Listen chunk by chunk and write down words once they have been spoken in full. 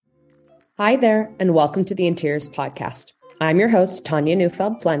Hi there, and welcome to the Interiors Podcast. I'm your host, Tanya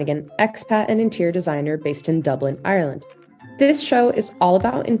Neufeld-Flanagan, expat and interior designer based in Dublin, Ireland. This show is all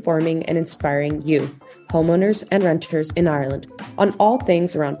about informing and inspiring you, homeowners and renters in Ireland, on all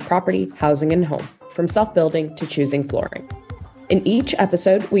things around property, housing, and home, from self-building to choosing flooring. In each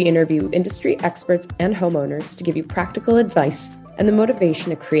episode, we interview industry experts and homeowners to give you practical advice and the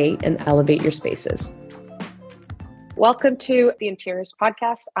motivation to create and elevate your spaces. Welcome to the Interiors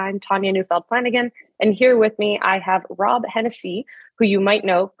Podcast. I'm Tanya Neufeld-Flanagan, and here with me I have Rob Hennessey, who you might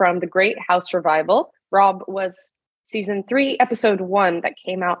know from The Great House Revival. Rob was season 3, episode 1 that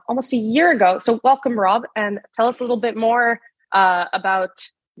came out almost a year ago. So welcome, Rob, and tell us a little bit more about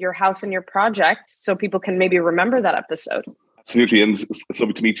your house and your project so people can maybe remember that episode. Absolutely, and it's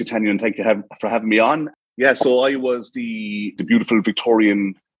lovely to meet you, Tanya, and thank you for having me on. Yeah, so I was the beautiful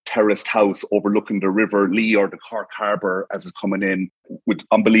Victorian terraced house overlooking the River Lee, or the Cork Harbour as it's coming in, with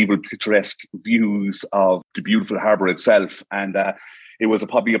unbelievable picturesque views of the beautiful harbour itself. And it was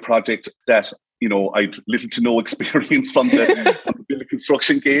probably a project that, you know, I'd little to no experience from the building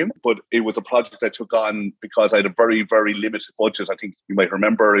construction game, but it was a project I took on because I had a very, very limited budget. I think you might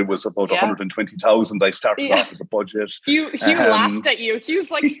remember it was about 120,000. I started off as a budget. Hugh laughed at you. He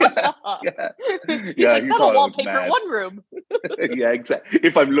was like, He's like, that'll wallpaper one room. Yeah, exactly.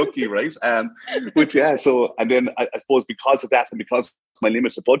 If I'm lucky, right? But yeah, so, and then I suppose because of that and because of my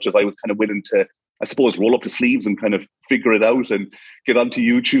limited budget, I was kind of willing to, I suppose, roll up the sleeves and kind of figure it out and get onto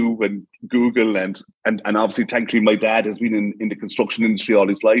YouTube and Google. And obviously, thankfully, my dad has been in the construction industry all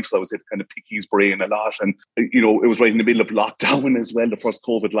his life. So I was able to kind of pick his brain a lot. And, you know, it was right in the middle of lockdown as well, the first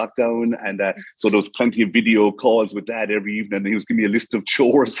COVID lockdown. And so there was plenty of video calls with dad every evening. And he was giving me a list of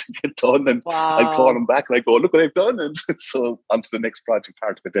chores to get done. And I'd call him back and I'd go, look what I've done. And so on to the next project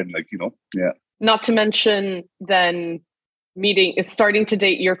part of it then, like, you know, yeah. Not to mention then starting to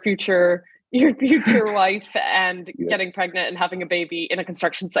date your future wife and getting pregnant and having a baby in a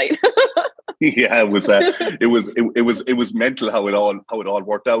construction site. Yeah, it was mental how it all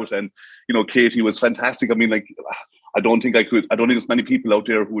worked out. And, you know, Katie was fantastic. I mean, like, I don't think there's many people out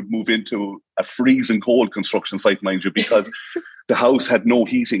there who would move into a freezing cold construction site, mind you, because the house had no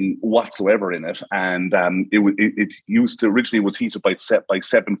heating whatsoever in it. And it used to originally was heated by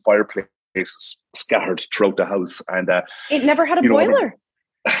 7 fireplaces scattered throughout the house. And it never had a boiler.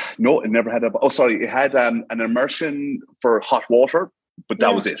 No, it never had it had an immersion for hot water, but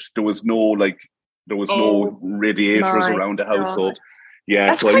that was it. There was no no radiators around the house. God. So yeah,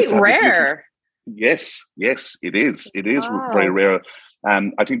 that's quite rare. Yes, it is. It is very rare.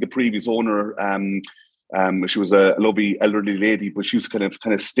 I think the previous owner, she was a lovely elderly lady, but she used to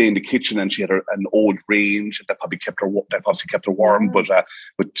kind of stay in the kitchen, and she had an old range that probably kept her warm.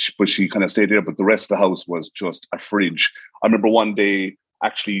 But she kind of stayed there. But the rest of the house was just a fridge. I remember one day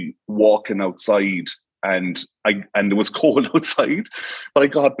actually walking outside, and it was cold outside, but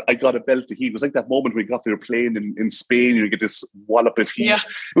I got a belt of heat. It was like that moment when you got there playing in Spain, you get this wallop of heat. Yeah.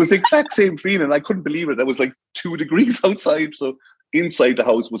 It was the exact same feeling. I couldn't believe it. That was like 2 degrees outside. So inside the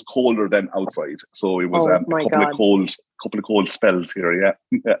house was colder than outside. So it was a couple of cold spells here.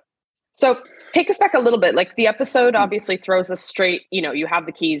 Yeah. So take us back a little bit. Like, the episode obviously throws us straight, you know, you have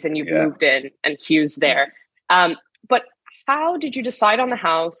the keys and you've moved in and Hugh's there. But how did you decide on the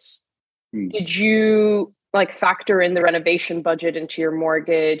house? Did you factor in the renovation budget into your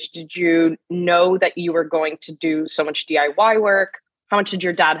mortgage? Did you know that you were going to do so much DIY work? How much did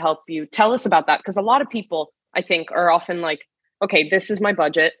your dad help you? Tell us about that. Because a lot of people, I think, are often like, okay, this is my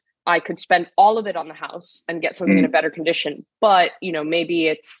budget. I could spend all of it on the house and get something in a better condition. But, you know, maybe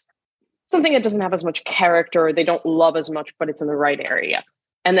it's something that doesn't have as much character, or they don't love as much, but it's in the right area.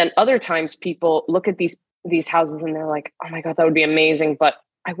 And then other times people look at these houses and they're like, oh my God, that would be amazing, but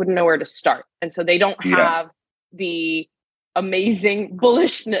I wouldn't know where to start. And so they don't have the amazing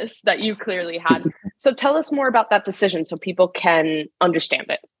bullishness that you clearly had. So tell us more about that decision so people can understand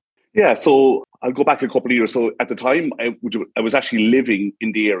it. Yeah, so I'll go back a couple of years. So at the time, I was actually living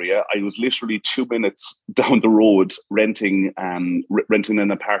in the area. I was literally 2 minutes down the road renting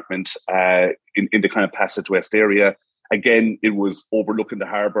an apartment in the kind of Passage West area. Again, it was overlooking the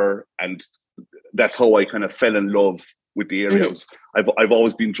harbour, and that's how I kind of fell in love with the area. I've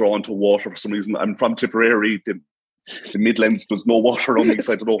always been drawn to water for some reason. I'm from Tipperary, the Midlands. There's no water around me,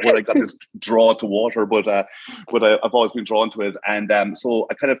 so I don't know where I got this draw to water, but I've always been drawn to it. And so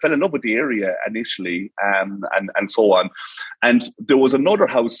I kind of fell in love with the area initially, and so on. And there was another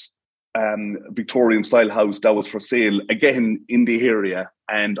house, Victorian style house, that was for sale again in the area.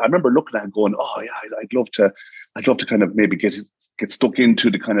 And I remember looking at it going, oh yeah, I'd love to kind of maybe get stuck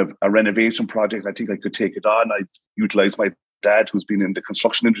into the kind of a renovation project. I think I could take it on. I'd utilize my dad who's been in the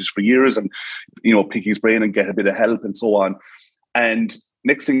construction industry for years and, pick his brain and get a bit of help and so on. And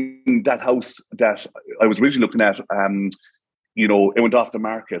next thing, that house that I was originally looking at, it went off the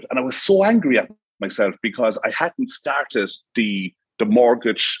market. And I was so angry at myself because I hadn't started the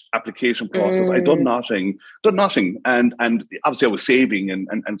mortgage application process. I'd done nothing. And obviously I was saving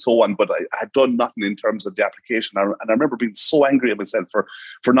and so on, but I had done nothing in terms of the application. And I remember being so angry at myself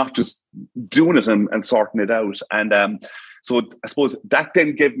for not just doing it and sorting it out. And so I suppose that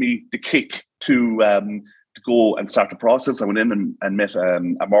then gave me the kick to go and start the process. I went in and met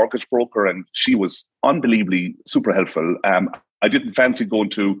a mortgage broker, and she was unbelievably super helpful. I didn't fancy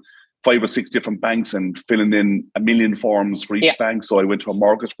going to 5 or 6 different banks and filling in a million forms for each bank. So I went to a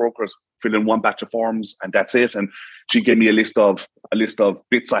mortgage broker, fill in one batch of forms, and that's it. And she gave me a list of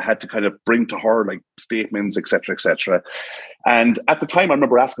bits I had to kind of bring to her, like statements, etc., etc. And at the time, I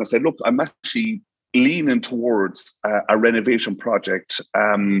remember asking, I said, look, I'm actually leaning towards a renovation project.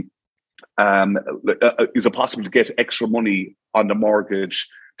 Is it possible to get extra money on the mortgage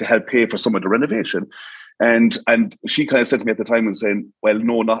to help pay for some of the renovation? And she kind of said to me at the time and saying, well,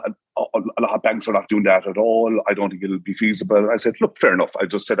 no, not a lot of banks are not doing that at all. I don't think it'll be feasible. I said, look, fair enough. I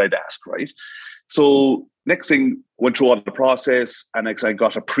just said I'd ask, right? So next thing, went through all the process, and I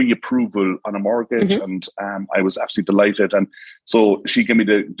got a pre-approval on a mortgage, and I was absolutely delighted. And so she gave me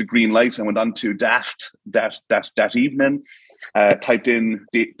the green light. I went on to Daft that evening, typed in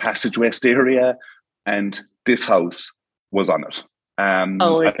the Passage West area, and this house was on it. I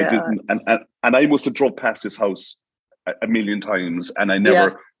didn't, and I must have drove past this house a million times, and I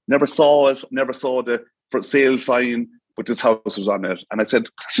never saw it, never saw the for sale sign, but this house was on it. And I said,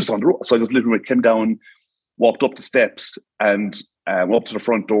 that's just on the road. So I just literally came down, walked up the steps, and went up to the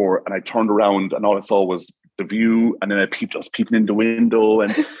front door, and I turned around, and all I saw was the view. And then I was peeping in the window,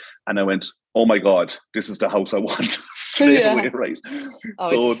 and I went, oh my God, this is the house I want straight away, right? Oh,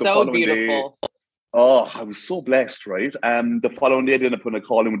 so it's so beautiful. I was so blessed, right? The following day, I ended up putting a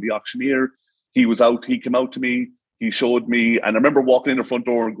call in with the auctioneer. He was out. He came out to me. He showed me. And I remember walking in the front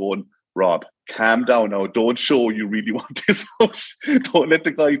door and going, Rob, calm down now. Don't show you really want this house. Don't let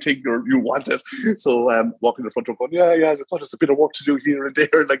the guy think you want it. So walking in the front door going, yeah, there's a bit of work to do here and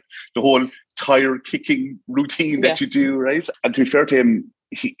there. Like the whole tire kicking routine that you do, right? And to be fair to him,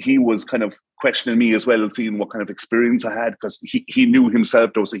 he was kind of questioning me as well, seeing what kind of experience I had, because he knew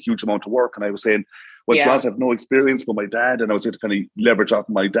himself there was a huge amount of work. And I was saying, well, to be honest, I have no experience with my dad, and I was able to kind of leverage off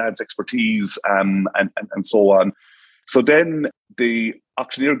my dad's expertise and so on. So then the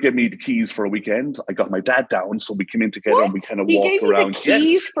auctioneer gave me the keys for a weekend. I got my dad down, so we came in together and we kind of walked around. He gave you the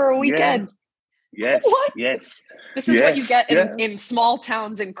keys for a weekend? Yes. What? Yes. This is what you get in small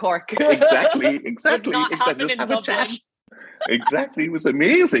towns in Cork. Exactly. Not happen in Dublin. Exactly. It was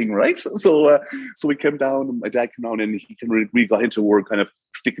amazing, right? So we came down, and my dad came down, and we got into work kind of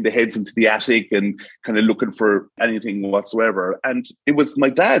sticking the heads into the attic and kind of looking for anything whatsoever. And it was my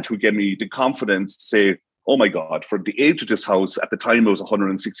dad who gave me the confidence to say, oh my God, for the age of this house, at the time I was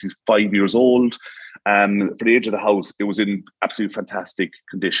 165 years old. For the age of the house, it was in absolute fantastic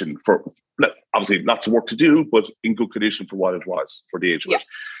condition. For obviously lots of work to do, but in good condition for what it was for the age of it.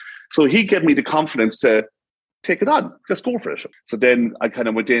 So he gave me the confidence to take it on. Let's go for it. So then I kind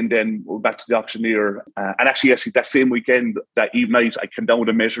of went back to the auctioneer. And actually that same weekend, that eve night, I came down with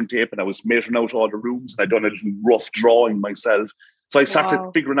a measuring tape and I was measuring out all the rooms, and I'd done a little rough drawing myself. So I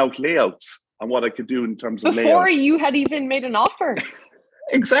started figuring out layouts and what I could do in terms of before you had even made an offer.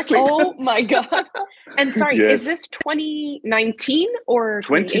 Exactly. Oh my God. And sorry, is this 2019 or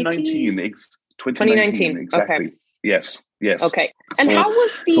 2019? 2019, exactly. Okay. Yes. Okay. And how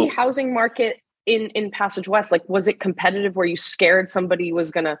was the housing market in Passage West? Like, was it competitive? Were you scared somebody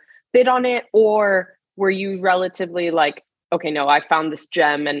was going to bid on it? Or were you relatively like, okay, no, I found this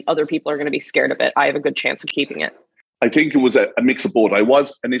gem and other people are going to be scared of it. I have a good chance of keeping it. I think it was a mix of both. I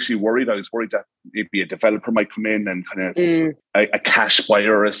was initially worried. I was worried that maybe a developer might come in and kind of a cash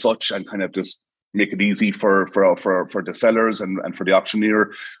buyer as such, and kind of just make it easy for the sellers and for the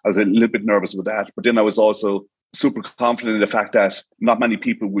auctioneer. I was a little bit nervous with that. But then I was also super confident in the fact that not many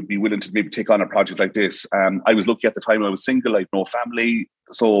people would be willing to maybe take on a project like this. I was lucky at the time. I was single. I had no family.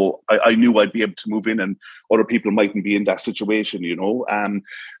 So I knew I'd be able to move in, and other people mightn't be in that situation, you know.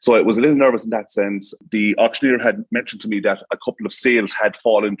 So I was a little nervous in that sense. The auctioneer had mentioned to me that a couple of sales had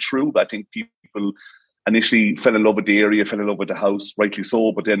fallen through. I think people initially fell in love with the area, fell in love with the house, rightly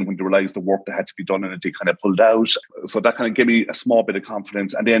so. But then when they realised the work that had to be done in it, they kind of pulled out. So that kind of gave me a small bit of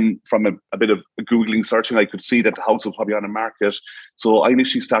confidence. And then from a bit of Googling, searching, I could see that the house was probably on the market. So I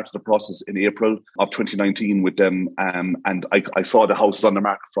initially started the process in April of 2019 with them. And I saw the houses on the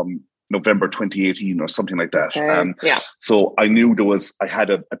market from November 2018 or something like that. Okay. So I knew I had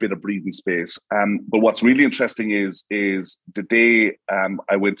a bit of breathing space. But what's really interesting is the day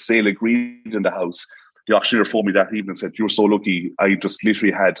I went sale agreed in the house, the auctioneer phoned me that evening and said, "You're so lucky. I just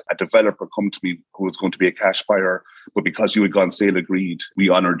literally had a developer come to me who was going to be a cash buyer, but because you had gone sale agreed,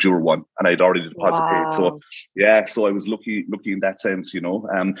 we honoured your one, and I'd already deposit paid." So so I was lucky in that sense,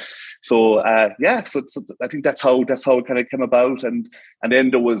 So I think that's how it kind of came about, and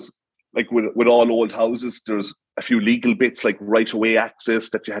then there was, like with all old houses, there's a few legal bits like right away access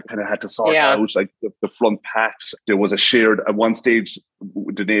that you had to sort out, like the front patch. There was a shared, at one stage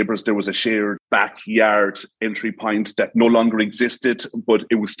with the neighbours, there was a shared backyard entry point that no longer existed, but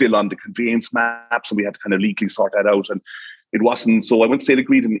it was still on the conveyance maps, and we had to kind of legally sort that out. And it wasn't, so I went to sale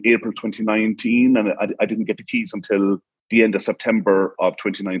agreed in April 2019, and I didn't get the keys until the end of September of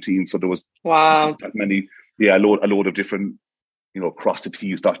 2019. So there was that many, a load of different, cross the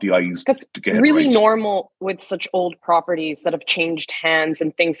T's, dot the I's. That's to get really right. normal with such old properties that have changed hands,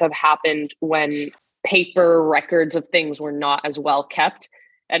 and things have happened when paper records of things were not as well kept.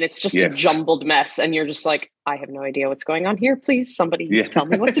 And it's just a jumbled mess. And you're just like, I have no idea what's going on here. Please, somebody tell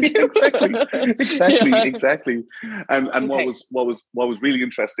me what to do. Exactly. And what was really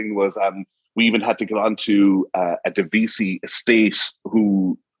interesting was we even had to get onto a Devisi estate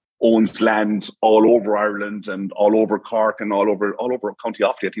who owns land all over Ireland and all over Cork and all over County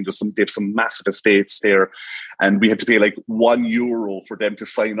Offaly. I think they have some massive estates there, and we had to pay like €1 for them to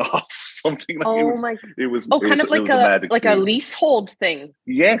sign off something. Like it was like a leasehold thing.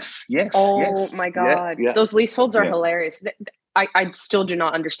 Yes. My God, those leaseholds are hilarious. I still do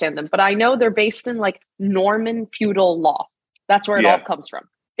not understand them, but I know they're based in like Norman feudal law. That's where it all comes from.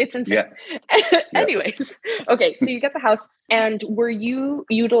 It's insane. Anyways, okay, so you get the house, and were you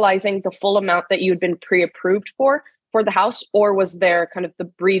utilizing the full amount that you had been pre-approved for the house, or was there kind of the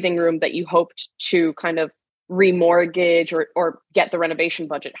breathing room that you hoped to kind of remortgage or get the renovation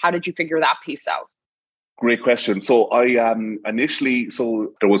budget? How did you figure that piece out? Great question. So I initially,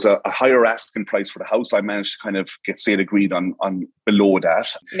 there was a higher asking price for the house. I managed to kind of get sale agreed on below that.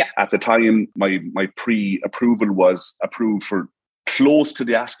 Yeah. At the time, my pre-approval was approved for close to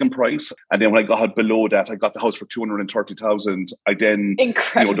the asking price, and then when I got below that, I got the house for 230,000. I then,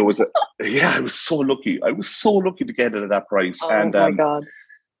 incredible. I was so lucky. I was so lucky to get it at that price. Oh my God.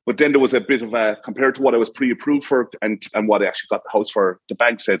 But then there was a bit of compared to what I was pre-approved for and what I actually got the house for, the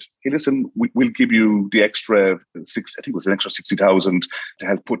bank said, "Hey, listen, we'll give you the extra I think it was an extra 60,000 to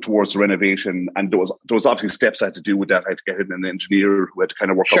help put towards the renovation." And there was obviously steps I had to do with that. I had to get in an engineer who had to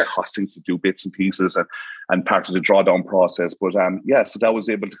kind of work out costings to do bits and pieces and part of the drawdown process. But so that was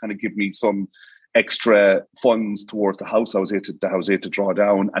able to kind of give me some extra funds towards the house. I was able to draw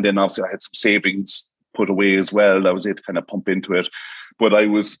down, and then obviously I had some savings put away as well. I was able to kind of pump into it. But I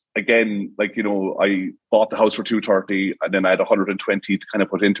was, again, I bought the house for 230, and then I had 120 to kind of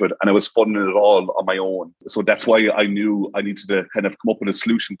put into it, and I was funding it all on my own. So that's why I knew I needed to kind of come up with a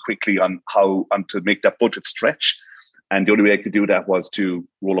solution quickly on how to make that budget stretch. And the only way I could do that was to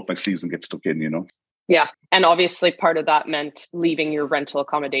roll up my sleeves and get stuck in. Yeah. And obviously part of that meant leaving your rental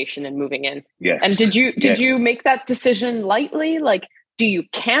accommodation and moving in. Yes. And did you make that decision lightly? Like, do you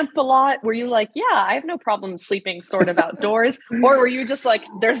camp a lot? Were you like, I have no problem sleeping sort of outdoors? Or were you just like,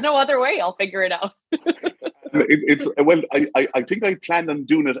 there's no other way, I'll figure it out? I think I planned on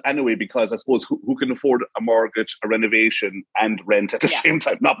doing it anyway, because I suppose who can afford a mortgage, a renovation, and rent at the same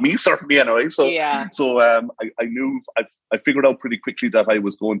time? Not me, certainly, anyway. So I knew, I figured out pretty quickly that I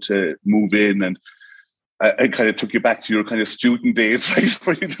was going to move in, and I kind of took you back to your kind of student days, right,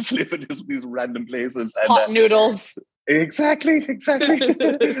 where you just live in these random places. And, hot noodles. Exactly.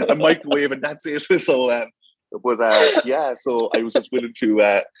 A microwave, and that's it. So, so I was just willing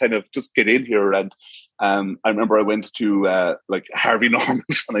to kind of just get in here. And I remember I went to like Harvey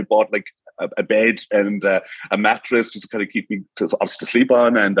Norman's, and I bought like a bed and a mattress just to kind of keep me obviously to sleep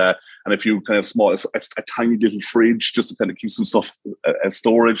on, and a few kind of small, a tiny little fridge just to kind of keep some stuff as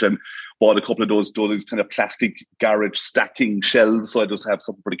storage, and bought a couple of those kind of plastic garage stacking shelves, so I just have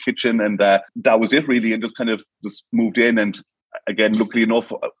something for the kitchen, and that was it really, and just moved in. And again, luckily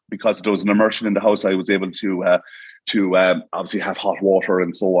enough, because there was an immersion in the house, I was able to obviously have hot water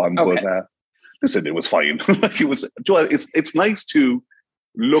and so on. Okay. But listen, it was fine. Like it was, Joel, it's nice to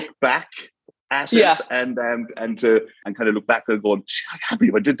look back at it and kind of look back and go, I can't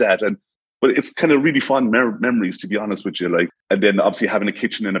believe I did that. But it's kind of really fun memories, to be honest with you. Like, and then obviously having a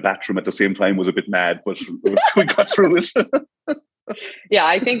kitchen and a bathroom at the same time was a bit mad, but we got through it. Yeah,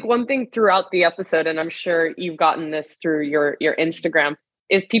 I think one thing throughout the episode, and I'm sure you've gotten this through your Instagram,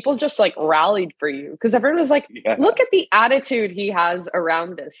 is people just like rallied for you, because everyone was like, look at the attitude he has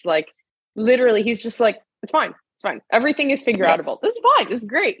around this. Like, Literally, he's just like, it's fine. It's fine. Everything is figure outable. This is fine. This is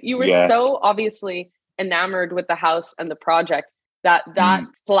great. You were so obviously enamored with the house and the project that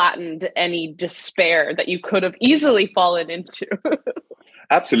flattened any despair that you could have easily fallen into.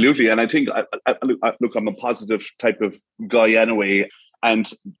 Absolutely. And I think, look, I'm a positive type of guy anyway. And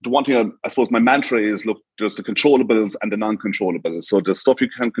the one thing I suppose my mantra is, look, there's the controllables and the non-controllables. So the stuff you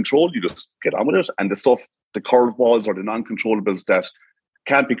can control, you just get on with it. And the stuff, the curveballs or the non-controllables that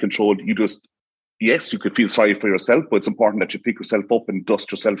can't be controlled, you just, yes, you could feel sorry for yourself, but it's important that you pick yourself up and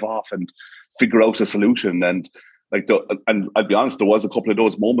dust yourself off and figure out a solution. And and I'll be honest, there was a couple of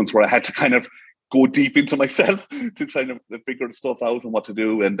those moments where I had to kind of go deep into myself to try to figure the stuff out and what to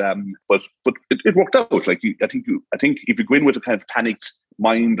do. And but it worked out. Like I think if you go in with a kind of panicked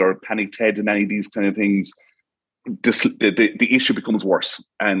mind or panicked head in any of these kind of things, the issue becomes worse,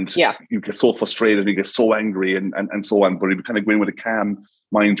 and you get so frustrated, you get so angry, and so on. But if you kind of go in with a calm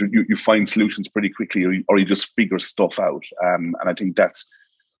mind, you find solutions pretty quickly, or you just figure stuff out. And I think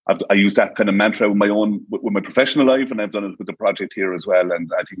I use that kind of mantra with my professional life, and I've done it with the project here as well. And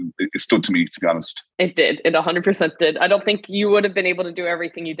I think it stood to me, to be honest. It did. It 100% did. I don't think you would have been able to do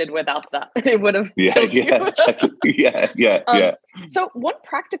everything you did without that. It would have killed you. Exactly. Yeah. So one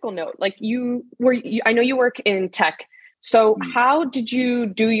practical note, like I know you work in tech. So how did you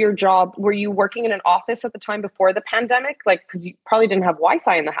do your job? Were you working in an office at the time before the pandemic? Like, because you probably didn't have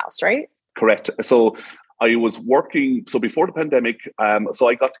Wi-Fi in the house, right? Correct. So I was working, so before the pandemic, so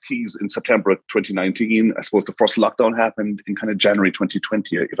I got the keys in September of 2019. I suppose the first lockdown happened in kind of January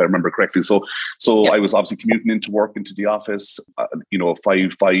 2020, if I remember correctly. So I was obviously commuting into work, into the office,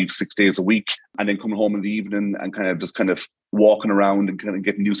 5, 6 days a week, and then coming home in the evening and kind of walking around and kind of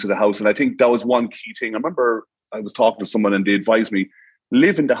getting used to the house. And I think that was one key thing. I remember I was talking to someone and they advised me,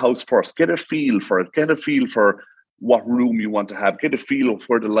 live in the house first, get a feel for it, get a feel for what room you want to have, get a feel of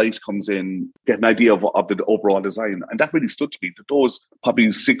where the light comes in, get an idea of the overall design. And that really stood to me. Those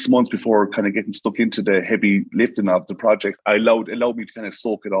probably 6 months before kind of getting stuck into the heavy lifting of the project, it allowed me to kind of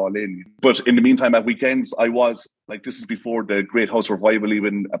soak it all in. But in the meantime, at weekends, I was, like, this is before the Great House Revival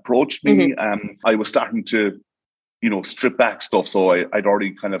even approached me. I was starting to, strip back stuff. So I'd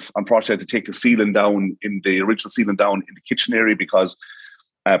already kind of, unfortunately, had to take the ceiling down, in the original ceiling down in the kitchen area, because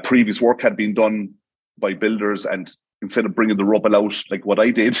previous work had been done by builders, and instead of bringing the rubble out like what I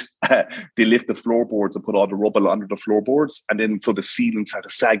did, they lift the floorboards and put all the rubble under the floorboards, and then so the ceiling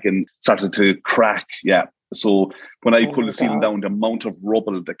started sagging, started to crack. So when I pulled the ceiling down, the amount of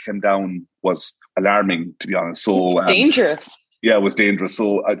rubble that came down was alarming, to be honest. So it's dangerous. Yeah, it was dangerous.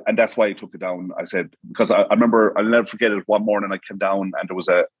 So and that's why I took it down. I said, because I remember, I'll never forget it, one morning I came down and there was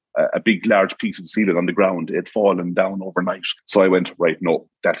a big, large piece of ceiling on the ground. It had fallen down overnight. So I went, right, no,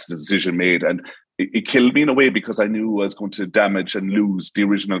 that's the decision made. And it killed me in a way, because I knew I was going to damage and lose the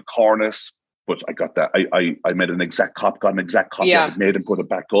original cornice. But I got that. I made an exact copy, got an exact copy of it made and put it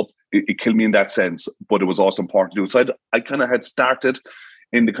back up. It killed me in that sense, but it was also important to do. So I kind of had started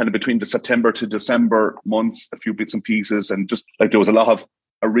in the kind of between the September to December months, a few bits and pieces. And just like there was a lot of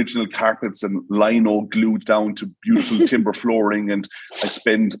original carpets and lino glued down to beautiful timber flooring. And I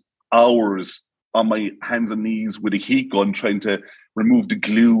spent hours on my hands and knees with a heat gun trying to remove the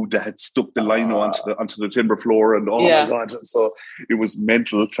glue that had stuck the lino onto the timber floor. And my God. So it was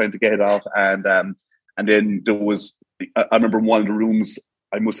mental trying to get it off. And then there was, I remember in one of the rooms,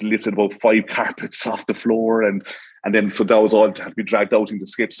 I must have lifted about 5 carpets off the floor. And then, so that was all had to be dragged out into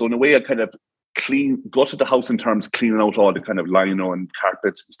skips. So in a way, I kind of gutted the house in terms of cleaning out all the kind of lino and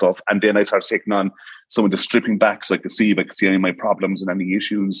carpets and stuff. And then I started taking on some of the stripping back, so I could see if I could see any of my problems and any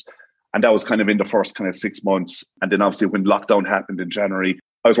issues. And that was kind of in the first kind of 6 months. And then obviously when lockdown happened in January,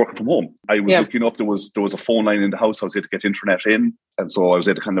 I was working from home. I was lucky enough, there was a phone line in the house. I was able to get internet in. And so I was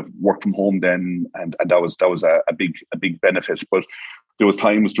able to kind of work from home then. And that was a big benefit. But there was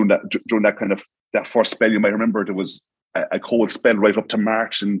times during that kind of, that first spell, you might remember, there was a cold spell right up to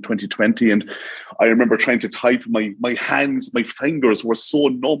March in 2020. And I remember trying to type, my hands, my fingers were so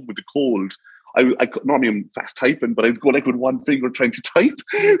numb with the cold. I normally am fast typing, but I'd go like with one finger trying to type.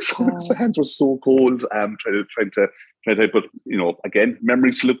 So my hands were so cold. Trying to type, but again,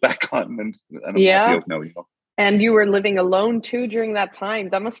 memories to look back on, and I'm happy out now. And you were living alone too during that time.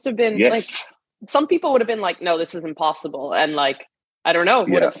 That must have been like, some people would have been like, "No, this is impossible," and like, I don't know,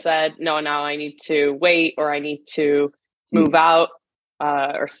 would have said, "No, now I need to wait, or I need to move out,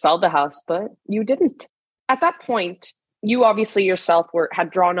 or sell the house," but you didn't. At that point, you obviously yourself had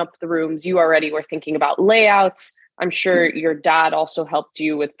drawn up the rooms. You already were thinking about layouts. I'm sure your dad also helped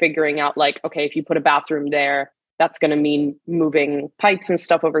you with figuring out, like, okay, if you put a bathroom there, that's going to mean moving pipes and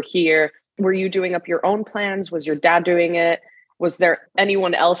stuff over here. Were you doing up your own plans? Was your dad doing it? Was there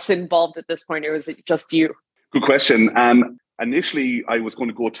anyone else involved at this point, or was it just you? Good question. Initially, I was going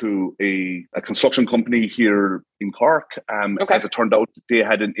to go to a construction company here in Cork. As it turned out, they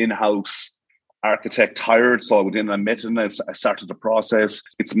had an in-house architect hired. So I went in and I met him and I started the process.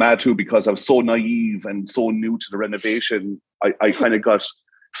 It's mad too, because I was so naive and so new to the renovation. I kind of got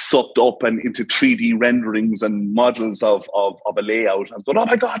sucked up and into 3D renderings and models of a layout. I was going, oh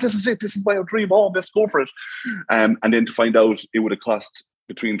my God, this is it. This is my dream home. Let's go for it. And then to find out it would have cost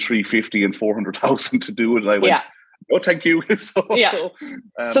between 350 and 400,000 to do it. And I went, oh, thank you. So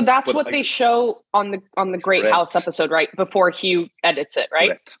that's what they show on the Great House episode, right? Before Hugh edits it, right?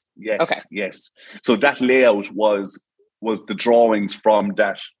 Correct. Yes. Okay. Yes. So that layout was the drawings from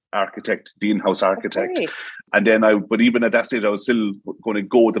that architect, the in-house architect. Okay. And then but even at that stage, I was still going to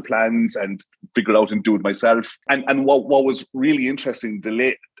go with the plans and figure it out and do it myself. And what was really interesting,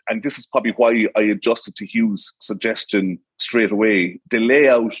 and this is probably why I adjusted to Hugh's suggestion straight away, the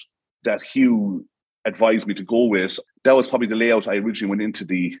layout that Hugh advised me to go with, that was probably the layout I originally went into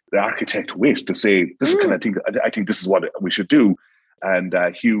the architect with, to say, this is kind of thing, I think this is what we should do. And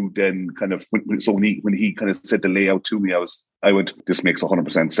Hugh then kind of, when he kind of said the layout to me, I went, this makes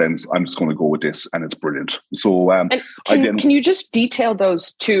 100% sense. I'm just going to go with this, and it's brilliant. So, can you just detail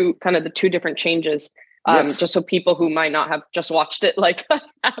those two, kind of the two different changes, just so people who might not have just watched it, like,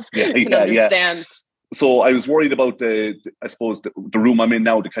 can understand? Yeah. So I was worried about the room I'm in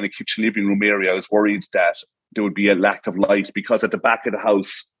now, the kind of kitchen living room area. I was worried that there would be a lack of light, because at the back of the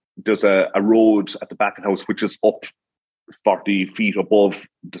house, there's a road at the back of the house, which is up 40 feet above,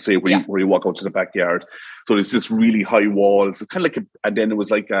 to say, where you walk out to the backyard. So there's this really high walls. It's kind of like, and then it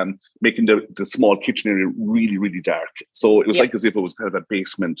was like making the small kitchen area really, really dark. So it was like as if it was kind of a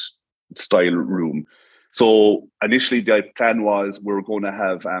basement style room. So initially the plan was we were going to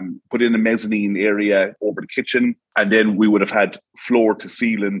have put in a mezzanine area over the kitchen, and then we would have had floor to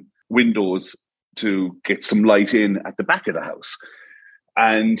ceiling windows to get some light in at the back of the house.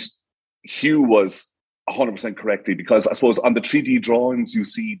 And Hugh was 100% correctly, because I suppose on the 3D drawings, you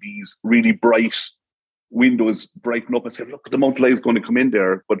see these really bright windows brighten up and say, look, the amount of light is going to come in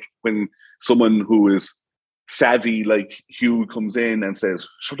there. But when someone who is savvy like Hugh comes in and says,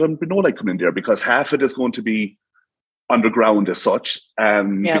 should there be no light coming in there, because half it is going to be underground as such,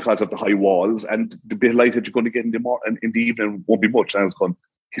 because of the high walls, and the bit of light that you're going to get in the evening won't be much. And I was going,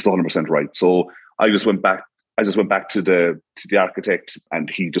 he's 100% right. So I just went back to the architect, and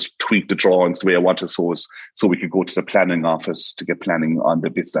he just tweaked the drawings the way I wanted, so we could go to the planning office to get planning on the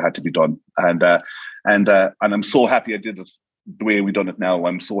bits that had to be done. And I'm so happy I did it the way we done it now.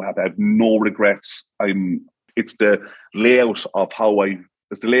 I'm so happy. I have no regrets. It's the layout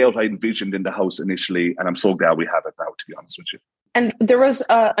it's the layout I envisioned in the house initially, and I'm so glad we have it now, to be honest with you. And there was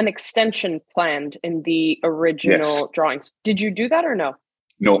an extension planned in the original drawings. Did you do that or no?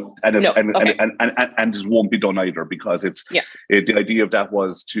 No, and it won't be done either, because the idea of that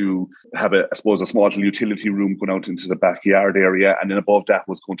was to have a small little utility room going out into the backyard area, and then above that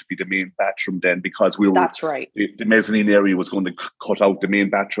was going to be the main bathroom. Then, because that's right, the mezzanine area was going to cut out the main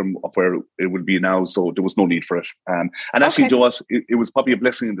bathroom of where it would be now, so there was no need for it. Actually, Joe, it was probably a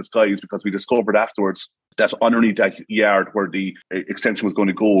blessing in disguise, because we discovered afterwards that underneath that yard where the extension was going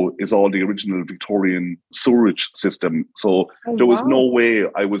to go is all the original Victorian sewerage system. So there was no way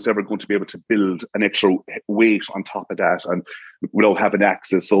I was ever going to be able to build an extra weight on top of that and without having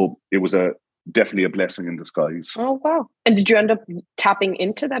access. So it was definitely a blessing in disguise. Oh, wow. And did you end up tapping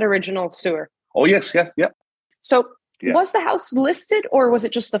into that original sewer? Oh, yes. Yeah. So was the house listed, or was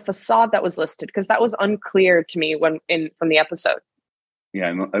it just the facade that was listed? Because that was unclear to me from the episode. Yeah,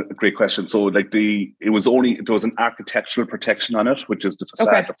 no, a great question. So there was an architectural protection on it, which is the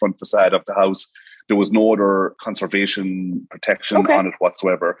facade, the front facade of the house. There was no other conservation protection on it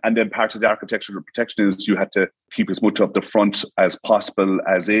whatsoever. And then part of the architectural protection is you had to keep as much of the front as possible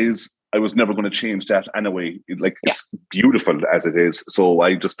as is. I was never going to change that anyway. It's beautiful as it is. So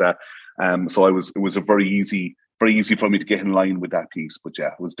I just, it was a very easy for me to get in line with that piece. But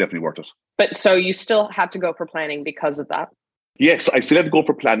it was definitely worth it. But so you still had to go for planning because of that? Yes, I still had to go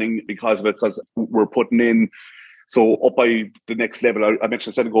for planning because of it, because we're putting in, so up by the next level, I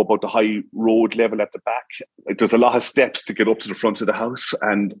mentioned I said to go about the high road level at the back. There's a lot of steps to get up to the front of the house,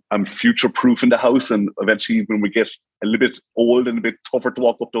 and I'm future-proofing the house, and eventually when we get a little bit old and a bit tougher to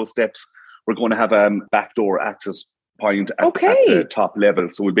walk up those steps, we're going to have a backdoor access point at the top level.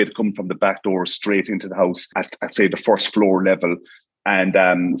 So we'll be able to come from the back door straight into the house at say, the first floor level.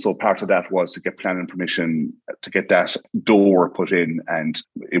 And so part of that was to get planning permission to get that door put in, and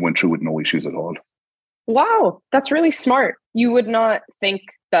it went through with no issues at all. Wow, that's really smart. You would not think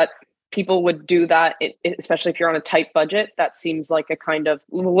that people would do that, especially if you're on a tight budget. That seems like a kind of,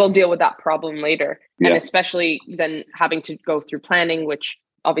 we'll deal with that problem later. Yeah. And especially then having to go through planning, which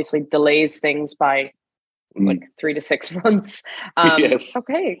obviously delays things by like 3 to 6 months. Yes.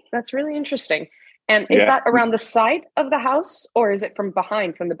 Okay, that's really interesting. And is that around the side of the house, or is it from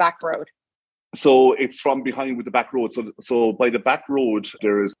behind, from the back road? So it's from behind with the back road. So by the back road,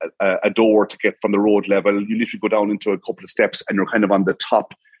 there is a door to get from the road level. You literally go down into a couple of steps and you're kind of on the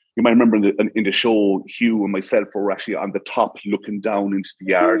top. You might remember in the show, Hugh and myself were actually on the top looking down into the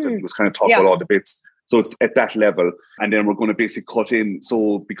yard and he was kind of talking about all the bits. So it's at that level. And then we're going to basically cut in.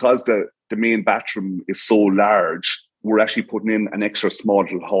 So because the main bathroom is so large, we're actually putting in an extra small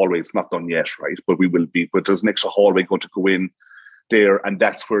little hallway. It's not done yet, right? But we will be. But there's an extra hallway going to go in there, and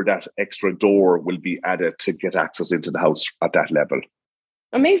that's where that extra door will be added to get access into the house at that level.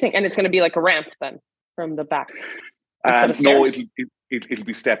 Amazing. And it's going to be like a ramp then from the back? No, it'll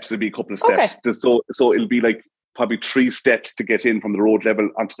be steps. It'll be a couple of steps. Okay. So it'll be like probably 3 steps to get in from the road level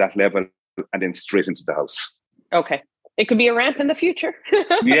onto that level and then straight into the house. Okay. It could be a ramp in the future.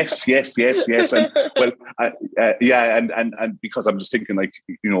 Yes. And well, and because I'm just thinking like,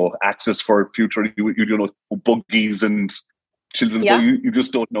 access for future, buggies and children's you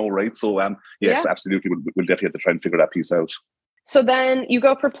just don't know, right? So yes, absolutely, we'll definitely have to try and figure that piece out. So then you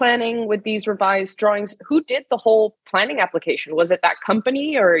go for planning with these revised drawings. Who did the whole planning application? Was it that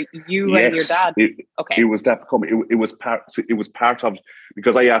company or you and your dad? It was that company. It was part of,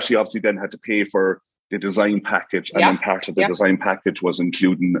 because I actually obviously then had to pay for the design package, and then part of the design package was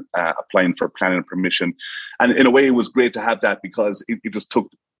including applying for planning permission. And in a way, it was great to have that because it just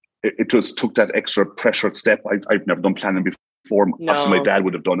took that extra pressured step. I've never done planning before. No. Obviously, my dad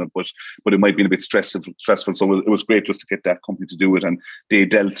would have done it, but it might be a bit stressful. So it was great just to get that company to do it, and they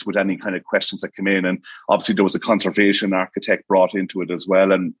dealt with any kind of questions that came in. And obviously, there was a conservation architect brought into it as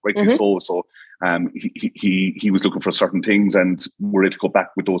well, and rightly so. So he was looking for certain things, and we're ready to go back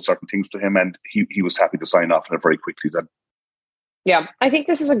with those certain things to him, and he was happy to sign off on it very quickly then. Yeah, I think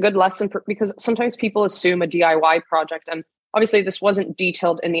this is a good lesson because sometimes people assume a DIY project, and obviously this wasn't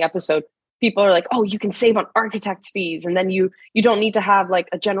detailed in the episode. People are like, oh, you can save on architect's fees, and then you don't need to have like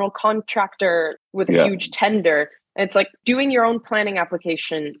a general contractor with a huge tender. And it's like doing your own planning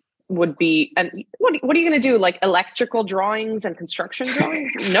application would be, and what are you going to do? Like electrical drawings and construction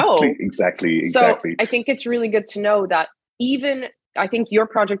drawings? No. Exactly. So I think it's really good to know that I think your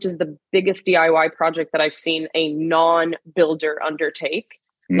project is the biggest DIY project that I've seen a non-builder undertake,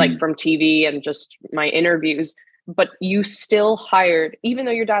 like from TV and just my interviews. But you still hired, even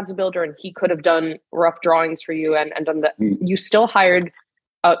though your dad's a builder and he could have done rough drawings for you and done that, you still hired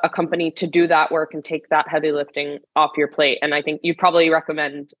a company to do that work and take that heavy lifting off your plate. And I think you probably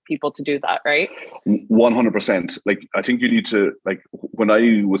recommend people to do that, right? 100%. Like, I think you need to, like, when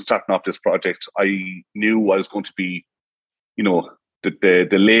I was starting off this project, I knew I was going to be, the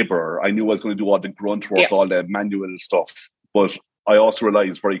laborer. I knew I was going to do all the grunt work, all the manual stuff. But I also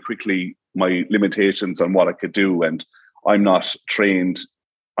realized very quickly my limitations on what I could do. And I'm not trained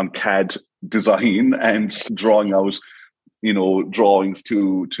on CAD design and drawing out, drawings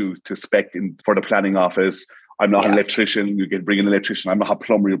to spec for the planning office. I'm not an electrician. Bring an electrician. I'm not a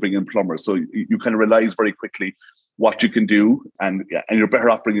plumber. You bring in plumbers. So you kind of realize very quickly what you can do. And you're better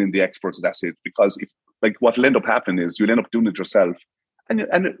off bringing in the experts. And that's it. Because what will end up happening is you'll end up doing it yourself. And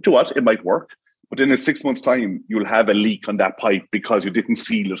to what? It might work. But in 6 months' time, you'll have a leak on that pipe because you didn't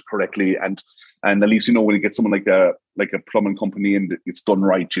seal it correctly. And at least when you get someone like a plumbing company and it's done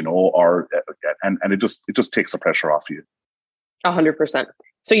right, and it just takes the pressure off you. 100%.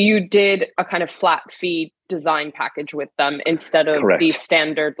 So you did a kind of flat fee design package with them instead of the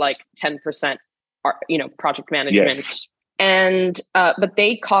standard 10%, project management. Yes. And but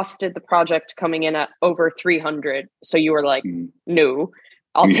they costed the project coming in at over 300. So you were like, no.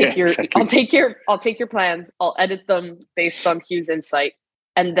 I'll take your plans. I'll edit them based on Hugh's insight.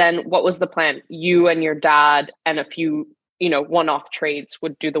 And then what was the plan? You and your dad and a few, one-off trades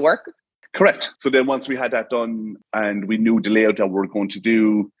would do the work? Correct. So then once we had that done and we knew the layout that we were going to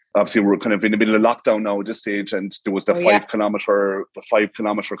do, obviously we're kind of in the middle of lockdown now at this stage, and there was the 5 kilometer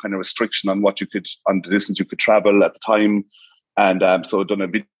kind of restriction on on the distance you could travel at the time. And so I'd done a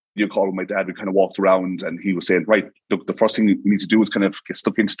video call with my dad. We kind of walked around and he was saying, right, look, the first thing we need to do is kind of get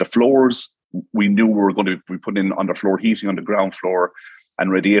stuck into the floors. We knew we were going to be putting in underfloor heating on the ground floor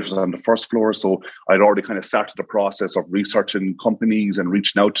and radiators on the first floor. So I'd already kind of started the process of researching companies and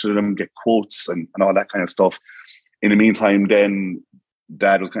reaching out to them, get quotes and all that kind of stuff. In the meantime, then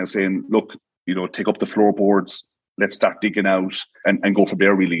Dad was kind of saying, look, take up the floorboards, let's start digging out and go from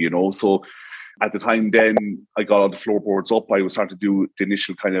there really, So at the time, then I got all the floorboards up. I was starting to do the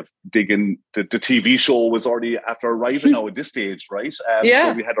initial kind of digging. The TV show was already after arriving now at this stage, right?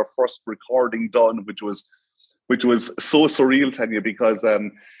 So we had our first recording done, which was so surreal, Tanya, because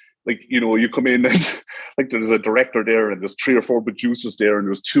you come in and like there's a director there, and there's 3 or 4 producers there, and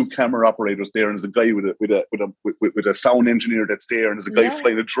there's 2 camera operators there, and there's a guy with a sound engineer that's there, and there's a guy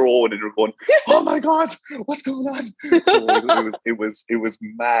flying a drone, and you're going, oh my God, what's going on? So it was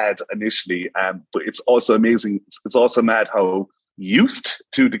mad initially, but it's also amazing. It's also mad how used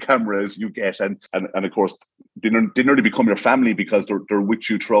to the cameras you get, and of course they nearly become your family because they're with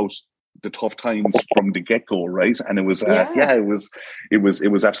you throughout the tough times from the get-go, right? And it was it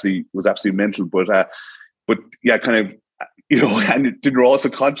was absolutely mental, but yeah, kind of, and you're also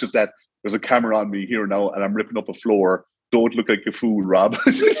conscious that there's a camera on me here now and I'm ripping up a floor. Don't look like a fool, Rob.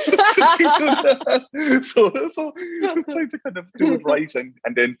 just keep doing that. So just trying to kind of do it right, and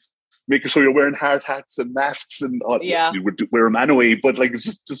then making sure you're wearing hard hats and masks and you would wear them anyway, but like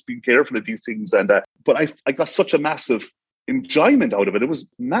it's just being careful of these things. And but I got such a massive enjoyment out of it. It was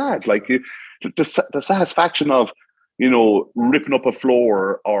mad. Like the satisfaction of ripping up a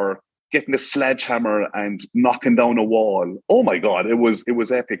floor or getting a sledgehammer and knocking down a wall. Oh my God, it was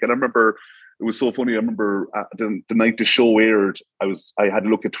epic. And I remember it was so funny. I remember the night the show aired, I had a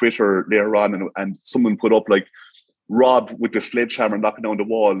look at Twitter later on, and someone put up like, Rob with the sledgehammer knocking down the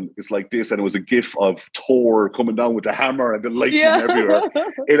wall is like this, and it was a gif of Thor coming down with the hammer and the lightning everywhere.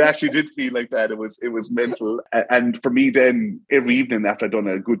 It actually did feel like that. It was mental. And for me, then every evening after I'd done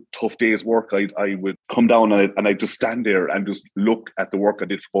a good tough day's work, I would come down and I'd just stand there and just look at the work I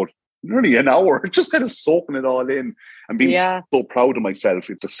did for about nearly an hour, just kind of soaking it all in and being so proud of myself.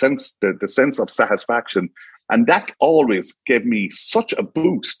 It's the sense of satisfaction, and that always gave me such a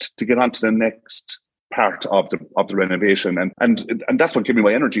boost to get on to the next part of the renovation, and that's what gave me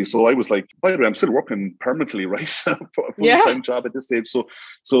my energy. So I was like, by the way, I'm still working permanently, right? For a full-time job at this stage.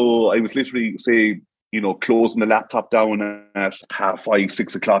 So I was literally closing the laptop down at 5:30,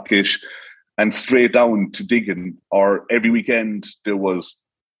 6 o'clock ish, and straight down to digging. Or every weekend there was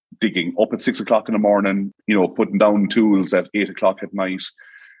digging up at 6 o'clock in the morning, putting down tools at 8 o'clock at night.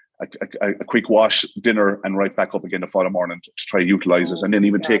 A quick wash, dinner, and right back up again the following morning to try to utilize it, and then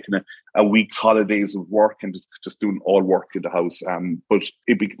even taking a week's holidays of work and just doing all work in the house. But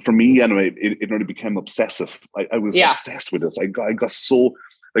for me anyway, it really became obsessive. I was obsessed with it. I got so,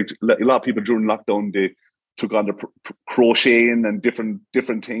 like, a lot of people during lockdown, they took on the crocheting and different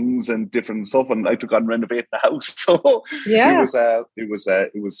things and different stuff, and I took on renovating the house. So it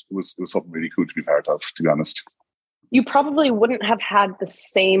was something really cool to be part of, to be honest. You probably wouldn't have had the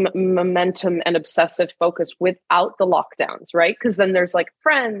same momentum and obsessive focus without the lockdowns, right? Because then there's like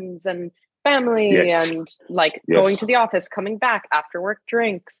friends and family and like going to the office, coming back after work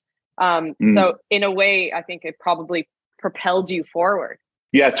drinks. So in a way, I think it probably propelled you forward.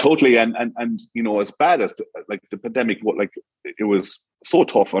 Yeah, totally. And as bad as the pandemic, it was so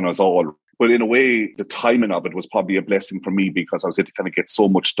tough on us all. But in a way, the timing of it was probably a blessing for me because I was able to kind of get so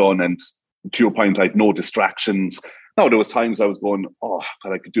much done. And to your point, I had no distractions. No, there was times I was going, oh,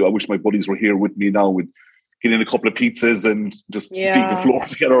 God, I wish my buddies were here with me now. We'd get in a couple of pizzas and just dig the floor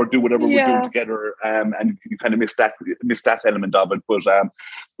together or do whatever we're doing together. And you kind of miss that element of it. But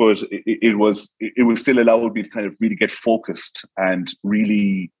it was still allowed me to kind of really get focused and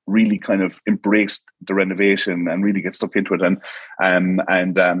really, really kind of embrace the renovation and really get stuck into it. And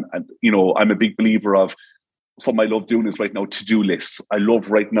I'm a big believer of, something I love doing is writing out to-do lists. I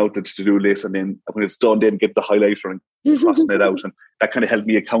love writing out the to-do list, and then when it's done, then get the highlighter and crossing it out. And that kind of held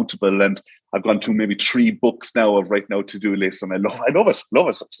me accountable. And I've gone to maybe 3 books now of writing out to-do lists, and I love it.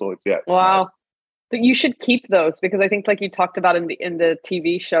 So it's wow. Mad. But you should keep those, because I think, like you talked about in the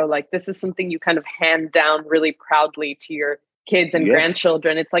TV show, like this is something you kind of hand down really proudly to your kids and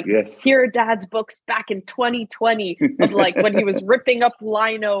grandchildren. It's like, here are Dad's books back in 2020 of like when he was ripping up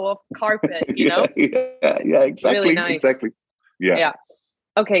lino off carpet, Yeah, exactly. Really nice. Exactly. Yeah.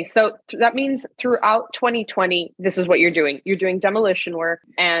 Okay, so that means throughout 2020, this is what you're doing. You're doing demolition work,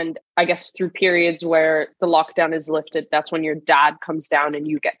 and I guess through periods where the lockdown is lifted, that's when your dad comes down and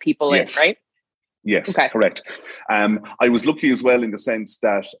you get people in, right? Yes, correct. I was lucky as well in the sense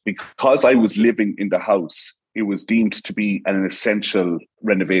that because I was living in the house, it was deemed to be an essential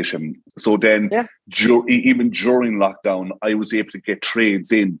renovation. So then even during lockdown, I was able to get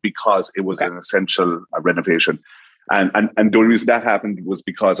trades in because it was an essential renovation. And the only reason that happened was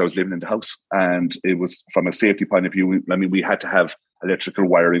because I was living in the house, and it was from a safety point of view. I mean, we had to have electrical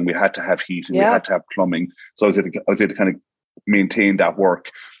wiring, we had to have heating, we had to have plumbing. So I was able to kind of maintain that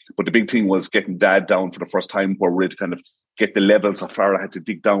work. But the big thing was getting Dad down for the first time, where we're able to kind of get the levels, how far I had to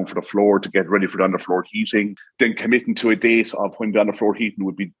dig down for the floor to get ready for the underfloor heating, then committing to a date of when the underfloor heating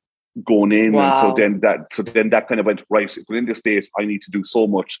would be going in. Wow. And so then that kind of went, right, if we're in this state, I need to do so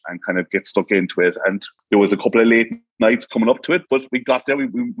much and kind of get stuck into it. And there was a couple of late nights coming up to it, but we got there.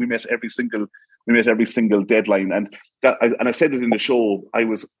 We met every single deadline. And I said it in the show, I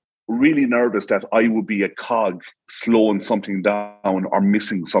was really nervous that I would be a cog slowing something down or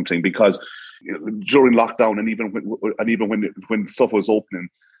missing something, because during lockdown and even when stuff was opening,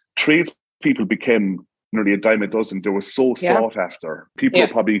 tradespeople became nearly a dime a dozen. They were so sought after. People are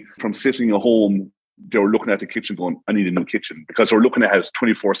probably, from sitting at home, they were looking at the kitchen going, I need a new kitchen, because they were looking at it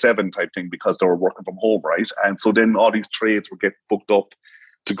 24/7 type thing, because they were working from home, right? And so then all these trades would get booked up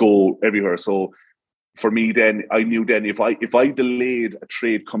to go everywhere. So for me, then I knew then if I delayed a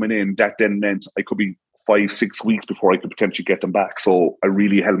trade coming in, that then meant I could be 5-6 weeks before I could potentially get them back. So I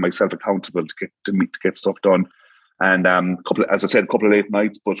really held myself accountable to get stuff done. And as I said, a couple of late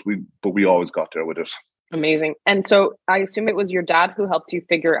nights, but we always got there with it. Amazing. And so I assume it was your dad who helped you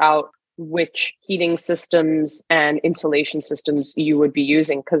figure out which heating systems and insulation systems you would be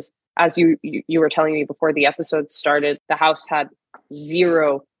using, because as you were telling me before the episode started, the house had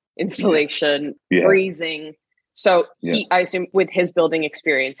zero insulation, freezing. So I assume with his building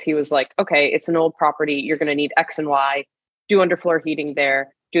experience, he was like, okay, it's an old property. You're going to need X and Y, do underfloor heating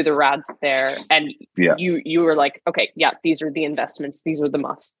there, do the rads there. And you were like, okay, these are the investments. These are the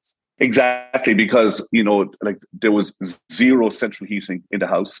musts. Exactly, because, there was zero central heating in the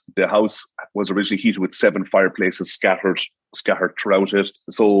house. The house was originally heated with 7 fireplaces scattered throughout it.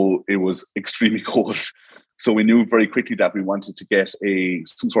 So it was extremely cold. So we knew very quickly that we wanted to get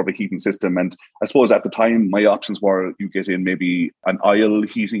some sort of a heating system. And I suppose at the time, my options were you get in maybe an aisle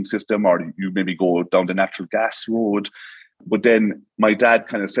heating system, or you maybe go down the natural gas road. But then my dad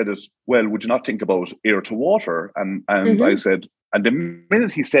kind of said it, well, would you not think about air to water? And I said, and the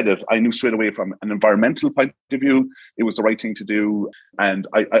minute he said it, I knew straight away from an environmental point of view, it was the right thing to do. And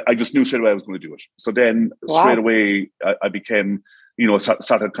I just knew straight away I was going to do it. So then straight away, I became,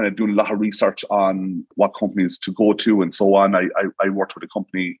 started kind of doing a lot of research on what companies to go to and so on. I worked with a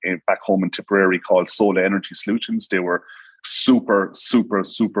company back home in Tipperary called Solar Energy Solutions. They were super, super,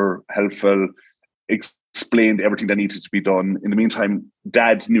 super helpful, explained everything that needed to be done. In the meantime,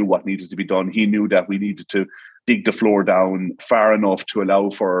 Dad knew what needed to be done. He knew that we needed to dig the floor down far enough to allow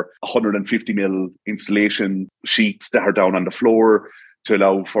for 150 mil insulation sheets that are down on the floor, to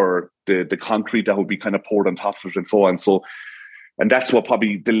allow for the concrete that would be kind of poured on top of it and so on. So, and that's what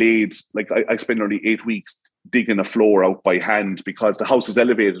probably delayed, I spent nearly 8 weeks digging a floor out by hand, because the house is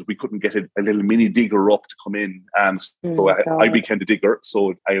elevated. We couldn't get a little mini digger up to come in. I became the digger.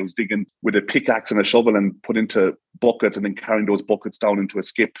 So I was digging with a pickaxe and a shovel and put into buckets, and then carrying those buckets down into a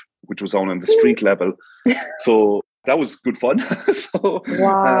skip, which was on the street level. So that was good fun.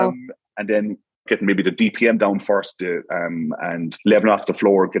 And then getting maybe the DPM down first, and leveling off the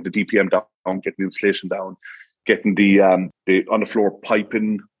floor, get the DPM down, getting the insulation down, getting the on the floor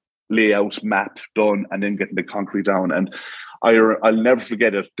piping layout map done, and then getting the concrete down. And I'll never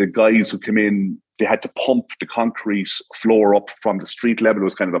forget it. The guys who came in, they had to pump the concrete floor up from the street level. It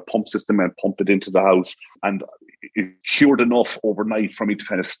was kind of a pump system, and pumped it into the house. And it cured enough overnight for me to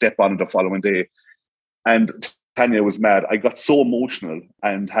kind of step on it the following day. And Tanya was mad. I got so emotional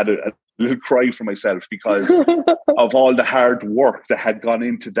and had a little cry for myself, because of all the hard work that had gone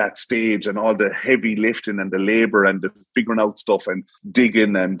into that stage, and all the heavy lifting and the labor and the figuring out stuff and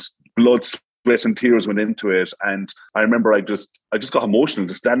digging, and blood, sweat and tears went into it. And I remember I just got emotional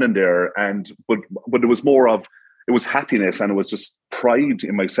just standing there. But it was more of, it was happiness, and it was just pride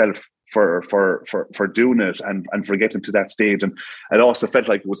in myself for doing it and for getting to that stage. And it also felt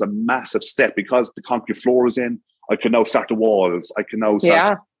like it was a massive step, because the concrete floor was in. I can now start the walls. I can now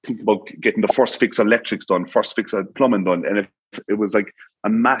start think about getting the first fix of electrics done, first fix of plumbing done. And it was like a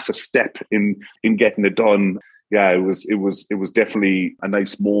massive step in getting it done. Yeah, it was definitely a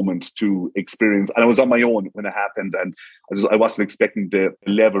nice moment to experience. And I was on my own when it happened, and I wasn't expecting the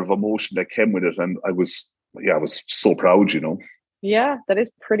level of emotion that came with it. And I was so proud, Yeah, that is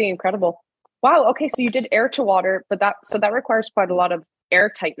pretty incredible. Wow. Okay, so you did air to water, but that requires quite a lot of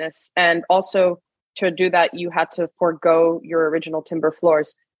air tightness, and also to do that, you had to forego your original timber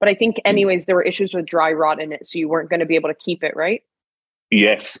floors. But I think anyways, there were issues with dry rot in it, so you weren't going to be able to keep it, right?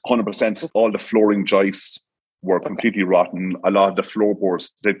 Yes, 100%. All the flooring joists were completely rotten. A lot of the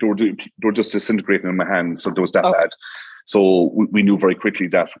floorboards, they were just disintegrating in my hands, so there was that bad. So we knew very quickly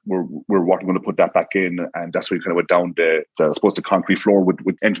that we're going to put that back in, and that's where we kind of went down the concrete floor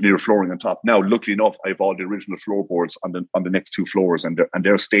with engineered flooring on top. Now, luckily enough, I have all the original floorboards on the next two floors, and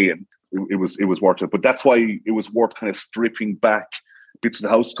they're staying. It was worth it, but that's why it was worth kind of stripping back bits of the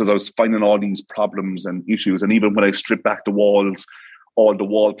house, because I was finding all these problems and issues. And even when I stripped back the walls, all the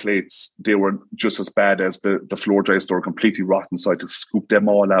wall plates, they were just as bad as the floor joists. They were completely rotten. So I had to scoop them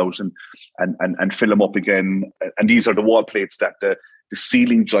all out and fill them up again. And these are the wall plates that the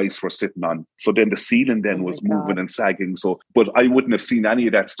ceiling joists were sitting on. So then the ceiling was moving and sagging. So, but I wouldn't have seen any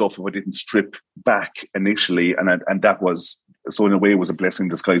of that stuff if I didn't strip back initially. And that was, so in a way, it was a blessing in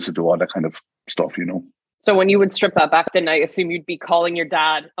disguise to do all that kind of stuff, you know. So when you would strip that back, then I assume you'd be calling your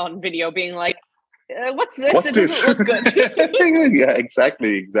dad on video being like, what's this? What's this? Doesn't look good. Yeah,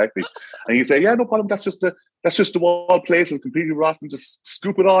 exactly. And you say, yeah, no problem. That's just the wall plate. It's completely rotten. Just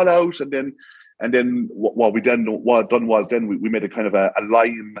scoop it all out. And then what we done was we made a kind of a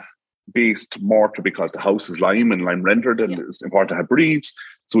lime-based mortar, because the house is lime and lime rendered, and it's important to have breeds.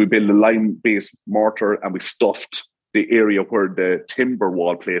 So we built a lime-based mortar, and we stuffed the area where the timber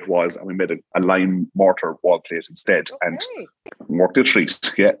wall plate was, and we made a lime mortar wall plate instead, and worked a treat.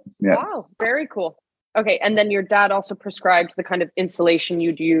 Yeah. Wow, very cool. Okay, and then your dad also prescribed the kind of insulation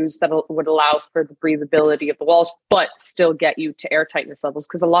you'd use that would allow for the breathability of the walls, but still get you to air tightness levels.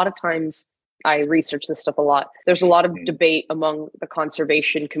 Because a lot of times, I research this stuff a lot, there's a lot of debate among the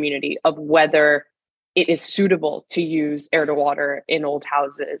conservation community of whether it is suitable to use air to water in old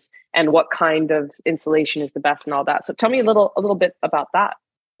houses and what kind of insulation is the best and all that. So tell me a little bit about that.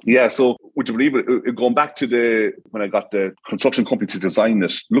 Yeah, so would you believe it? Going back to when I got the construction company to design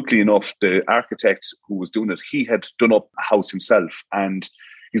it, luckily enough, the architect who was doing it, he had done up a house himself, and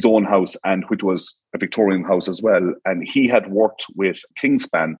his own house, and which was a Victorian house as well. And he had worked with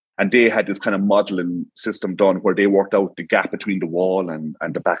Kingspan, and they had this kind of modelling system done where they worked out the gap between the wall and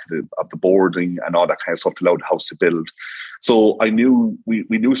the back of the boarding and all that kind of stuff to allow the house to build. So I knew, we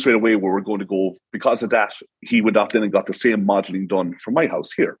knew straight away where we were going to go. Because of that, he went off then and got the same modelling done for my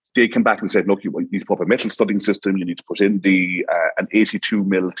house here. They came back and said, look, you need to put up a metal studding system, you need to put in an 82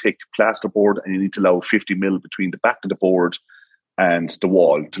 mil thick plasterboard, and you need to allow 50 mil between the back of the board and the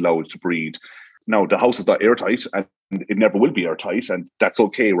wall to allow it to breathe. Now, the house is not airtight, and it never will be airtight, and that's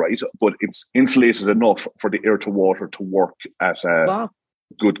okay, right? But it's insulated enough for the air to water to work at a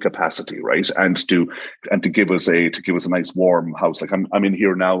good capacity, right? And to give us a nice warm house. Like I'm in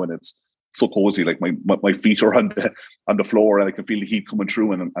here now, and it's so cozy. Like my feet are on the floor, and I can feel the heat coming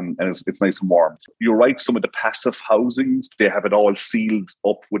through, and it's nice and warm. You're right. Some of the passive housings, they have it all sealed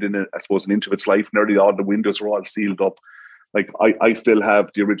up within an inch of its life. Nearly all the windows are all sealed up. Like I still have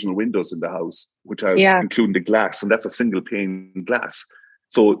the original windows in the house, which has including the glass, and that's a single pane glass.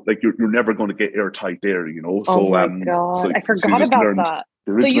 So like you're never going to get airtight there, you know. Oh my God. So I forgot about that.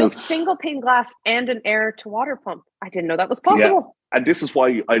 So you have single pane glass and an air to water pump. I didn't know that was possible. Yeah. And this is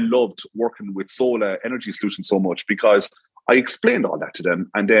why I loved working with solar energy solutions so much, because I explained all that to them.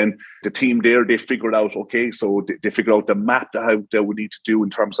 And then the team there, they figured out, okay, so they figured out the map that how they would need to do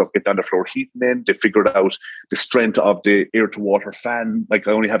in terms of getting underfloor heating in. They figured out the strength of the air to water fan. Like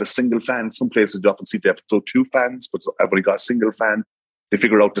I only have a single fan. Some places you often see they have to throw two fans, but I've only got a single fan. They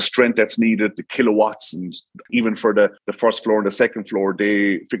figured out the strength that's needed, the kilowatts, and even for the first floor and the second floor,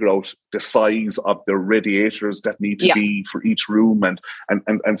 they figured out the size of the radiators that need to be for each room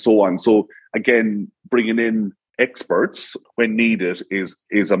and so on. So again, bringing in experts when needed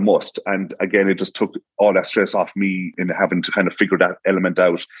is a must. And again, it just took all that stress off me in having to kind of figure that element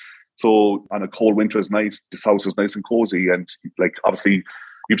out. So on a cold winter's night, this house is nice and cozy, and like obviously you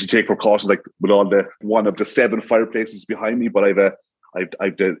have to take precautions, like with all one of the 7 fireplaces behind me, but I've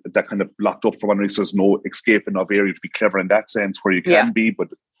that kind of blocked up for one reason. So there's no escaping of air. You have to be clever in that sense where you can be, but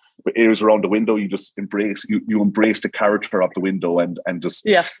areas around the window, you just embrace the character of the window and just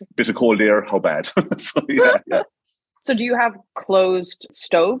bit of cold air, how bad. So So do you have closed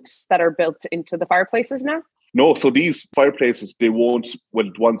stoves that are built into the fireplaces now? No, so these fireplaces, they won't,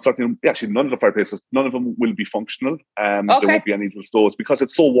 actually none of the fireplaces, none of them will be functional. There won't be any little stoves because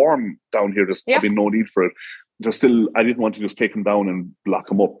it's so warm down here. There's probably no need for it. I didn't want to just take them down and block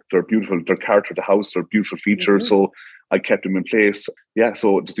them up. They're beautiful. They're character to the house. They're beautiful features. Mm-hmm. So I kept them in place. Yeah,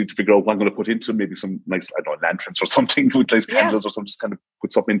 so just need to figure out what I'm going to put into them. Maybe some nice, lanterns or something with nice candles or something, just kind of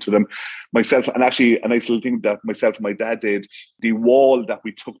put something into them myself. And actually, a nice little thing that myself and my dad did, the wall that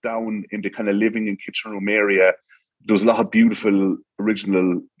we took down in the kind of living and kitchen room area, there was a lot of beautiful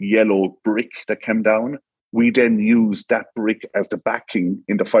original yellow brick that came down. We then used that brick as the backing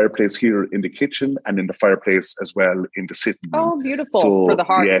in the fireplace here in the kitchen and in the fireplace as well in the sitting room. Oh, beautiful. So, for the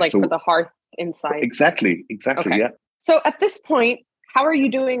hearth, for the hearth inside. Exactly, okay. Yeah. So at this point, how are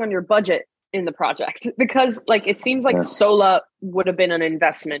you doing on your budget in the project? Because like it seems like Sola would have been an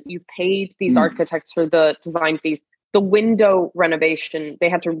investment. You paid these architects for the design fees. The window renovation, they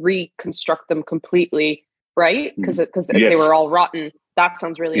had to reconstruct them completely, right? Because they were all rotten. That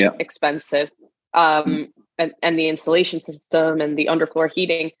sounds really expensive. And the insulation system and the underfloor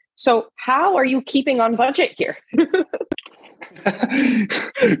heating. So how are you keeping on budget here?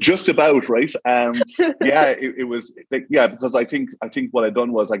 Just about, right. It was like, because I think what I'd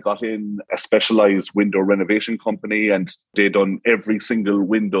done was I got in a specialized window renovation company, and they done every single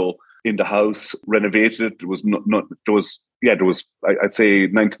window in the house, renovated it. I'd say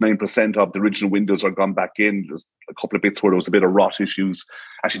 99% of the original windows are gone back in. There's a couple of bits where there was a bit of rot issues.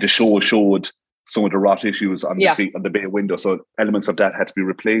 Actually, the show showed some of the rot issues on the bay window, so elements of that had to be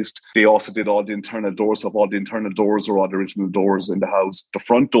replaced. They also did all the internal doors. Of all the internal doors or all the original doors in the house, the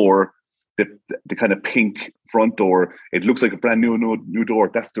front door, the kind of pink front door, it looks like a brand new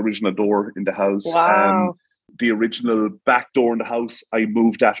door. That's the original door in the house. Wow. The original back door in the house, I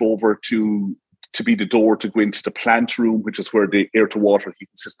moved that over to be the door to go into the plant room, which is where the air to water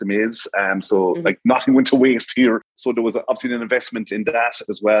heating system is. Like nothing went to waste here. So there was obviously an investment in that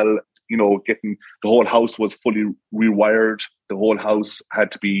as well. You know, getting the whole house was fully rewired. The whole house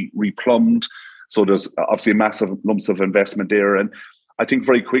had to be replumbed. So there's obviously massive lumps of investment there. And I think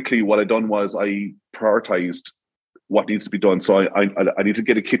very quickly what I done was I prioritized what needs to be done. So I need to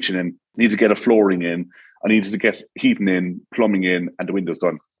get a kitchen in, need to get a flooring in, I needed to get heating in, plumbing in, and the windows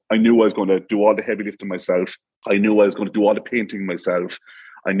done. I knew I was going to do all the heavy lifting myself. I knew I was going to do all the painting myself.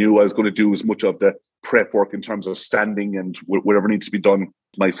 I knew I was going to do as much of the prep work in terms of standing and whatever needs to be done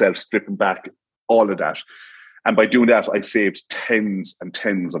myself, stripping back, all of that. And by doing that, I saved tens and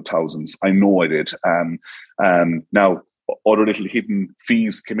tens of thousands. I know I did. Now, other little hidden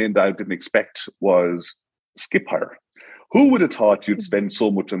fees came in that I didn't expect was skip hire. Who would have thought you'd spend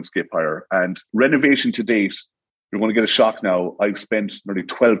so much on skip hire? And renovation to date, you're going to get a shock now. I've spent nearly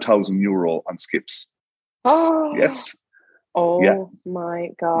 €12,000 on skips. Oh, yes. Oh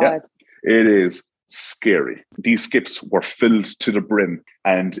my God. Yeah. It is scary. These skips were filled to the brim.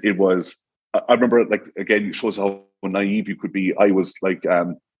 And it was, I remember, like, again, it shows how naive you could be. I was like,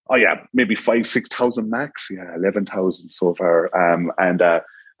 maybe 5,000-6,000 max. 11,000 so far. And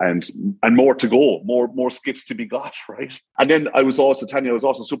more to go, more skips to be got, right? And then I was also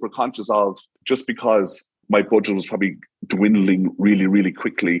super conscious of, just because my budget was probably dwindling really, really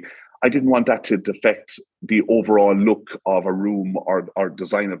quickly, I didn't want that to affect the overall look of a room or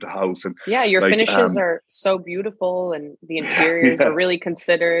design of the house. And your finishes are so beautiful, and the interiors are really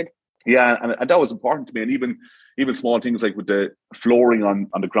considered. Yeah, and that was important to me. And even small things like with the flooring on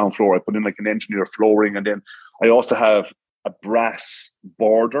the ground floor, I put in like an engineer flooring, and then I also have a brass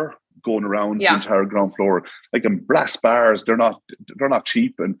border going around the entire ground floor. Like, in brass bars, they're not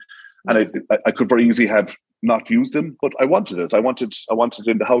cheap, and I could very easily have not used them, but I wanted it. I wanted it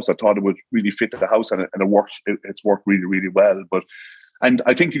in the house. I thought it would really fit the house, and it worked. It's worked really, really well. And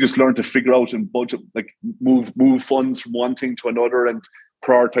I think you just learn to figure out and budget, like move funds from one thing to another, and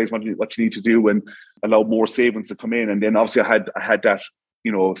prioritize what you need to do, and allow more savings to come in. And then obviously I had that,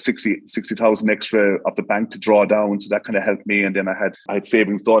 60,000 extra of the bank to draw down, so that kind of helped me. And then I had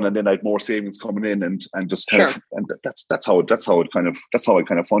savings done, and then I had more savings coming in, and just kind of, and that's how I kind of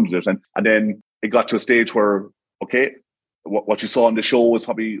funded it. And then it got to a stage where, okay, what you saw on the show was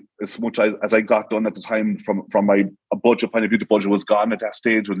probably as much as I got done at the time. From my budget point of view, the budget was gone at that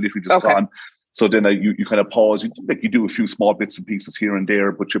stage, was literally just gone. So then you kind of pause. You do a few small bits and pieces here and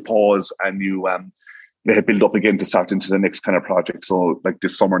there, but you pause and you build up again to start into the next kind of project. So like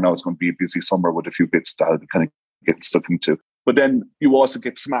this summer now, it's going to be a busy summer with a few bits that I'll kind of get stuck into. But then you also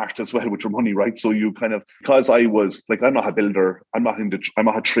get smart as well with your money, right? So you kind of, because I was like, I'm not a builder, I'm not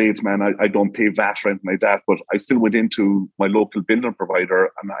a tradesman, I don't pay VAT or anything like that, but I still went into my local building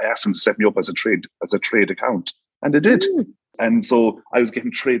provider and I asked them to set me up as a trade account, and they did. And so I was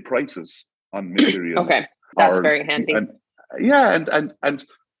getting trade prices on materials. Okay, that's very handy. And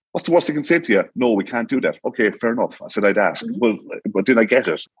what's the worst they can say to you? No, we can't do that. Okay, fair enough. I said I'd ask. Well, but did I get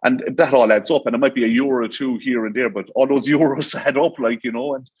it? And that all adds up. And it might be €1 or €2 here and there, but all those euros add up,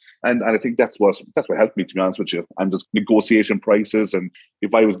 and I think that's what helped me, to be honest with you. And just negotiation prices. And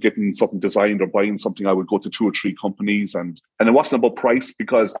if I was getting something designed or buying something, I would go to 2 or 3 companies. And it wasn't about price,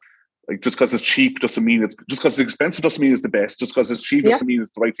 because like, just because it's cheap doesn't mean just because it's expensive doesn't mean it's the best. Just because it's cheap doesn't mean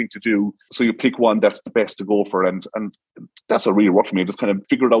it's the right thing to do. So you pick one that's the best to go for, and that's what really worked for me. I just kind of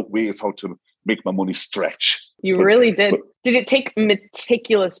figured out ways how to make my money stretch. You really did. Did it take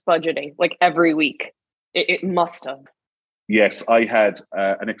meticulous budgeting, like every week? It must have. Yes, I had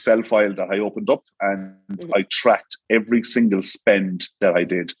an Excel file that I opened up, and I tracked every single spend that I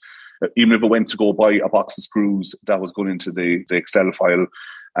did. Even if I went to go buy a box of screws, that was going into the Excel file.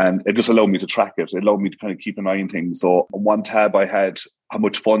 And it just allowed me to track it. It allowed me to kind of keep an eye on things. So on one tab, I had how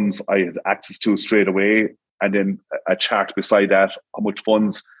much funds I had access to straight away. And then a chart beside that, how much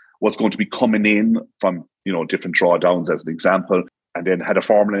funds was going to be coming in from, different drawdowns as an example. And then had a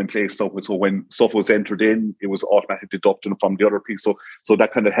formula in place. So when stuff was entered in, it was automatically deducted from the other piece. So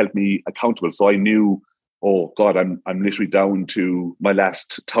that kind of helped me accountable. So I knew, oh God, I'm literally down to my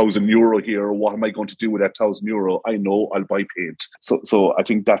last €1,000 here. What am I going to do with that €1,000? I know I'll buy paint. So I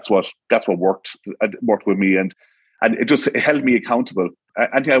think that's what worked. It worked with me, and it held me accountable.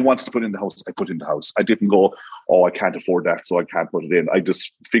 Anything I wanted to put in the house, I put in the house. I didn't go, oh, I can't afford that, so I can't put it in. I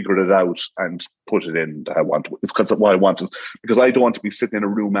just figured it out and put it in that I want. It's because of what I wanted, because I don't want to be sitting in a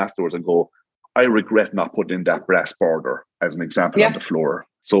room afterwards and go, I regret not putting in that brass border, as an example, on the floor.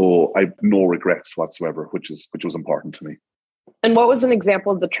 So I have no regrets whatsoever, which was important to me. And what was an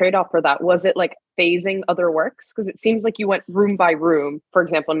example of the trade-off for that? Was it like phasing other works? Because it seems like you went room by room. For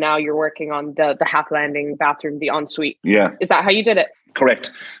example, now you're working on the half landing bathroom, the ensuite. Yeah. Is that how you did it?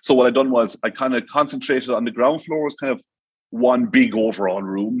 Correct. So what I done was I kind of concentrated on the ground floor was kind of one big overall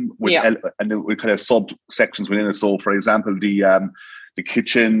room with and then with kind of subsections within it. So for example, the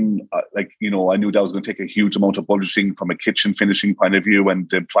kitchen, I knew that was going to take a huge amount of budgeting from a kitchen finishing point of view, and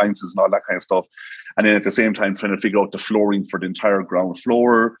the appliances and all that kind of stuff. And then at the same time, trying to figure out the flooring for the entire ground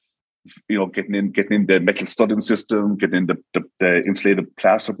floor, getting in the metal studding system, getting in the insulated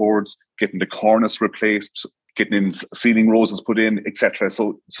plasterboards, getting the cornice replaced, getting in ceiling roses put in, etc.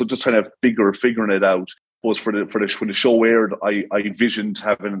 So just trying to figuring it out. Was when the show aired, I envisioned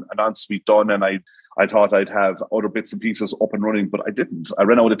having an ensuite done, and I thought I'd have other bits and pieces up and running, but I didn't. I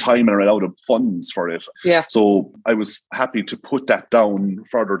ran out of time and I ran out of funds for it. Yeah. So I was happy to put that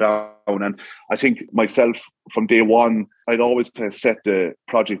further down. And I think myself from day one, I'd always kind of set the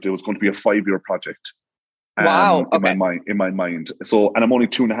project. It was going to be a 5-year project. Wow. In my mind. So, and I'm only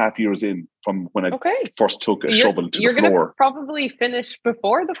 2.5 years in from when I first took a shovel to the floor. You're going to probably finish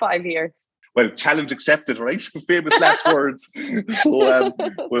before the 5 years. Well, challenge accepted, right? Famous last words. So,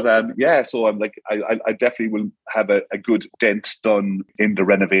 So I'm like, I definitely will have a good dent done in the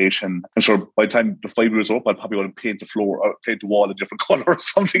renovation. And sure, by the time the 5 years are up, I'll probably want to paint the floor or paint the wall a different color or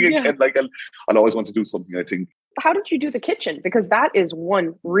something again. Like I'll always want to do something, I think. How did you do the kitchen? Because that is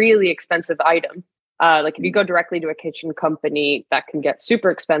one really expensive item. Like if you go directly to a kitchen company, that can get super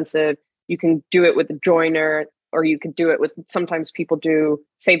expensive. You can do it with a joiner, or you could do it with, sometimes people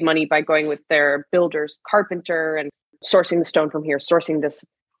save money by going with their builder's carpenter and sourcing the stone from here, sourcing this.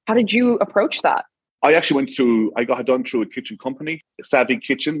 How did you approach that? I actually I got it done through a kitchen company, Savvy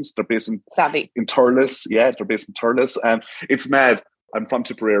Kitchens. They're based in Thurles. Yeah, they're based in Thurles. And it's mad. I'm from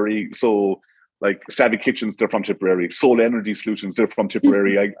Tipperary. So like Savvy Kitchens, they're from Tipperary. Solar Energy Solutions, they're from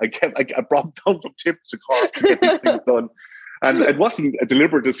Tipperary. I brought them down from Tip to Cork to get these things done. And it wasn't a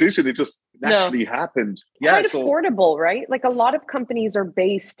deliberate decision. It just naturally happened. Yeah, quite affordable, right? Like a lot of companies are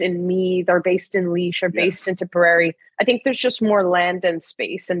based in Meath, are based in Laois, are based in Tipperary. I think there's just more land and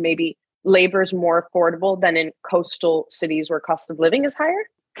space, and maybe labor is more affordable than in coastal cities where cost of living is higher.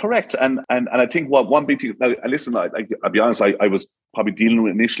 Correct. And I think one big thing, now, listen, I'll be honest, I was probably dealing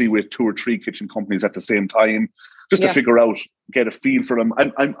initially with 2 or 3 kitchen companies at the same time, just to figure out, get a feel for them.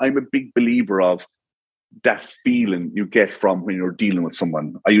 I'm a big believer of that feeling you get from when you're dealing with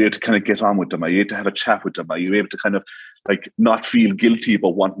someone. Are you able to kind of get on with them? Are you able to have a chat with them? Are you able to kind of like not feel guilty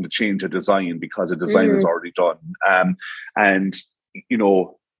about wanting to change a design because a design is already done? And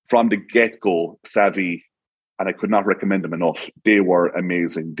from the get-go, Savvy, and I could not recommend them enough. They were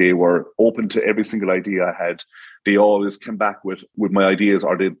amazing. They were open to every single idea I had. They always came back with my ideas,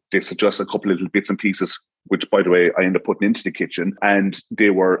 or they suggest a couple of little bits and pieces, which, by the way, I end up putting into the kitchen. And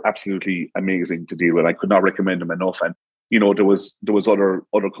they were absolutely amazing to deal with. I could not recommend them enough. And, there was other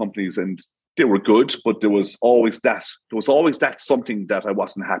companies, and they were good, but there was always that something that I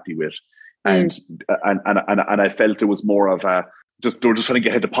wasn't happy with. And I felt it was more of they were just trying to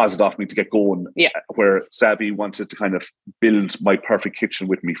get a deposit off me to get going. Yeah. Where Savvy wanted to kind of build my perfect kitchen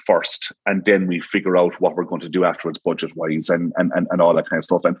with me first, and then we figure out what we're going to do afterwards, budget wise, and all that kind of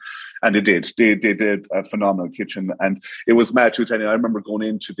stuff. And they did. They did a phenomenal kitchen, and it was mad too. I remember going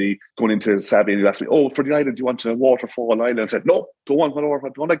into Savvy, and he asked me, "Oh, for the island, do you want a waterfall island?" I said, "No, don't want one. I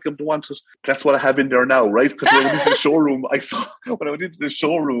don't like them. Don't want it." That's what I have in there now, right? Because when I went into the showroom,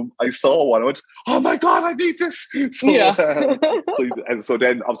 I saw one. I went, "Oh my god, I need this!" So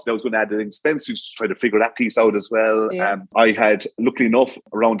then obviously I was going to add an expense to try to figure that piece out as well. Yeah. I had, luckily enough,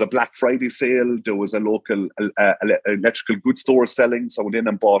 around the Black Friday sale, there was a local electrical goods store selling. So I went in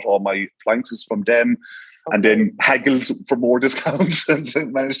and bought all my appliances from them. Okay. And then haggled for more discounts and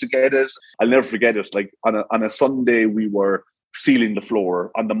managed to get it. I'll never forget it. Like on a Sunday, we were sealing the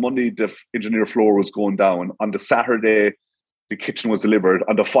floor. On the Monday, the engineer floor was going down. On the Saturday, the kitchen was delivered.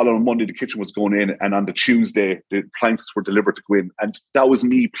 On the following Monday, the kitchen was going in. And on the Tuesday, the appliances were delivered to go in. And that was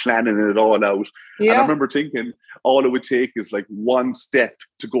me planning it all out. Yeah. And I remember thinking, all it would take is like one step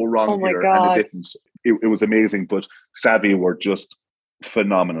to go wrong here. God. And it didn't. It was amazing. But Savvy were just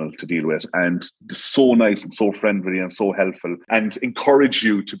phenomenal to deal with, and so nice and so friendly and so helpful, and encourage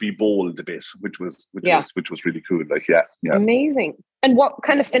you to be bold a bit, which was really cool. Like, yeah. Amazing. And what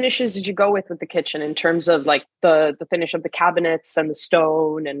kind of finishes did you go with the kitchen in terms of like the finish of the cabinets and the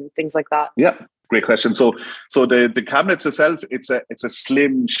stone and things like that? Yeah, great question. So the cabinets itself, it's a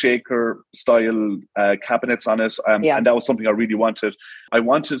slim shaker style cabinets on it, and that was something I really wanted. I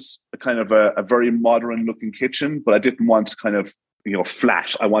wanted a kind of a very modern looking kitchen, but I didn't want kind of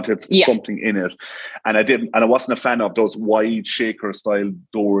flat. I wanted something in it, and I wasn't a fan of those wide shaker style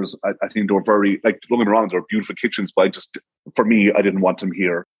doors. I think they were very, like, don't get me wrong, they're beautiful kitchens, but for me, I didn't want them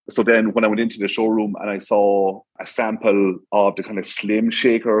here. So then when I went into the showroom and I saw a sample of the kind of slim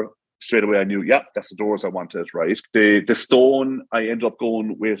shaker, straight away I knew, that's the doors I wanted, right? The stone, I ended up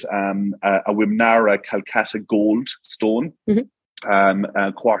going with a Wimnara Calcutta gold stone,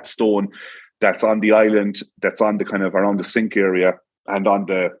 a quartz stone, that's on the island, that's on the kind of around the sink area and on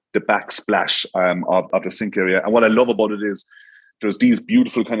the backsplash of the sink area. And what I love about it is there's these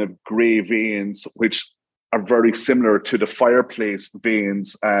beautiful kind of grey veins, which are very similar to the fireplace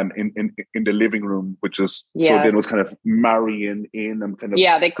veins in the living room, which is, so then it was kind of marrying in and kind of...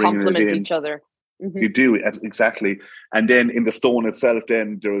 Yeah, they complement each other. Mm-hmm. You do, exactly. And then in the stone itself,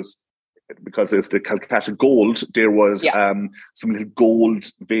 then there was, because it's the Calcutta gold, there was some little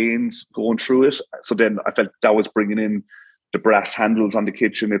gold veins going through it. So then I felt that was bringing in the brass handles on the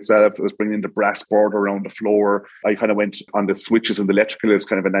kitchen itself. It was bringing in the brass border around the floor. I kind of went on the switches and the electrical is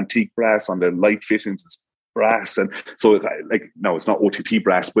kind of an antique brass. On the light fittings, it's brass. And so, like, no, it's not OTT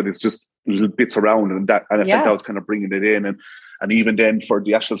brass, but it's just little bits around. And I felt that was kind of bringing it in. And even then for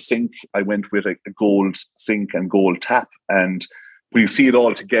the actual sink, I went with a gold sink and gold tap. And when you see it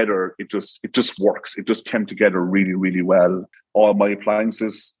all together, it just works. It just came together really, really well. All my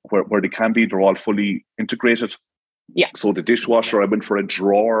appliances, where they can be, they're all fully integrated. Yeah. So the dishwasher, I went for a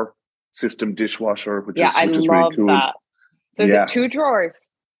drawer system dishwasher, which is really cool. That. So is it 2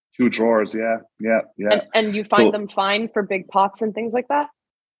 drawers? 2 drawers, yeah. And you find them fine for big pots and things like that?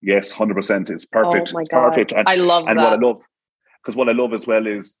 Yes, 100%. It's perfect. Oh my it's God. Perfect. I love that. And what I love as well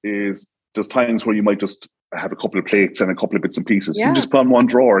is there's times where you might just have a couple of plates and a couple of bits and pieces. You just put on one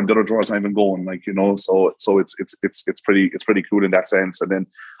drawer and the other drawer's not even going, so it's pretty cool in that sense. And then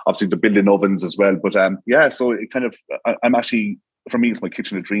obviously the built-in ovens as well. But so it kind of, I'm actually, for me, it's my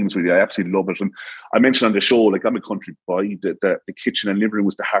kitchen of dreams, really. I absolutely love it. And I mentioned on the show, like, I'm a country boy, the kitchen and living room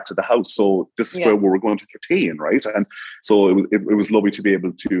was the heart of the house. So this is where we were going to entertain, right? And so it was lovely to be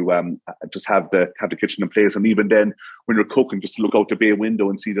able to just have the kitchen in place. And even then, when you're cooking, just to look out the bay window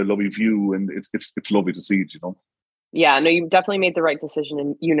and see the lovely view, and it's lovely to see it, Yeah, no, you definitely made the right decision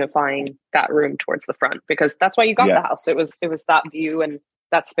in unifying that room towards the front, because that's why you got the house. It was that view and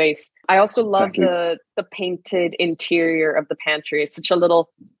that space. I also love the painted interior of the pantry. It's such a little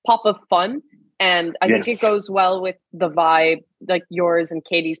pop of fun. And I think it goes well with the vibe, like yours and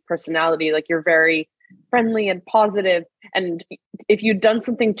Katie's personality. Like, you're very friendly and positive. And if you'd done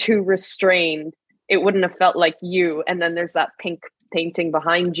something too restrained, it wouldn't have felt like you. And then there's that pink painting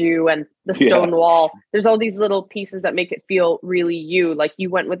behind you and the stone wall. There's all these little pieces that make it feel really you. Like, you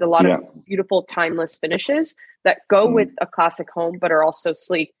went with a lot of beautiful timeless finishes that go with a classic home, but are also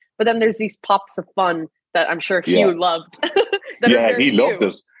sleek. But then there's these pops of fun that I'm sure Hugh loved. He loved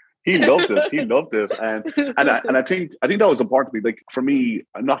it. He loved it. He loved it. And I think that was important to me. Like, for me,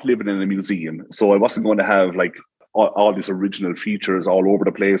 I'm not living in a museum, so I wasn't going to have like all these original features all over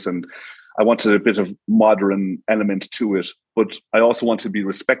the place. And I wanted a bit of modern element to it, but I also want to be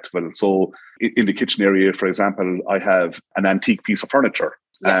respectful. So in the kitchen area, for example, I have an antique piece of furniture,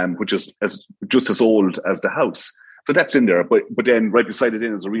 which is just as old as the house. So that's in there, but then right beside it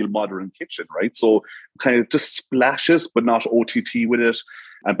is a real modern kitchen, right? So kind of just splashes, but not OTT with it.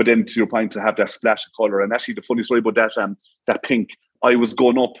 And but then to your point, to have that splash of colour. And actually, the funny story about that pink, I was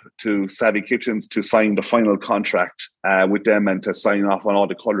going up to Savvy Kitchens to sign the final contract with them and to sign off on all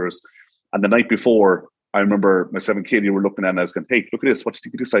the colours. And the night before, I remember myself and Katie were looking at it and I was going, hey, look at this. What do you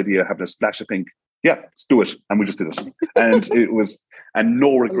think of this idea of having a splash of pink? Yeah, let's do it. And we just did it. And it was, and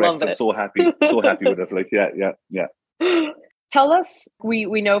no regrets. I'm so happy with it. Like, yeah. Tell us,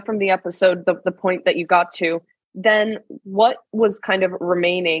 we know from the episode, the point that you got to, then what was kind of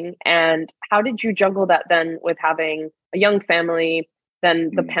remaining and how did you juggle that then with having a young family,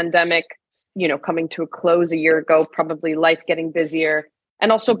 then the pandemic, coming to a close a year ago, probably life getting busier,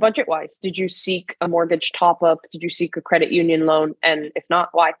 and also budget-wise? Did you seek a mortgage top-up? Did you seek a credit union loan? And if not,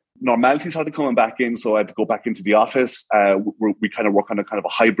 why? Normality started coming back in, so I had to go back into the office. We kind of work on a kind of a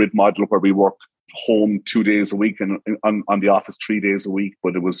hybrid model where we work home 2 days a week and on the office 3 days a week,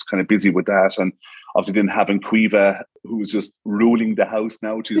 but it was kind of busy with that. And obviously didn't have Quiva, who was just ruling the house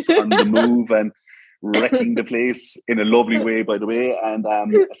now. She's on the move and wrecking the place in a lovely way, by the way. And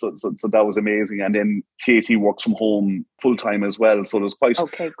so that was amazing. And then Katie works from home full time as well. So there's quite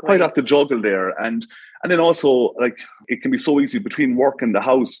off the juggle there. And then also, like, it can be so easy between work and the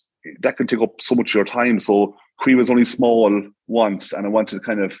house, that can take up so much of your time. So Queen was only small once, and I wanted to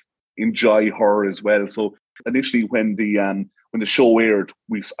kind of enjoy her as well. So initially, when the show aired,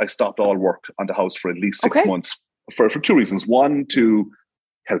 I stopped all work on the house for at least 6 months for 2 reasons. One, to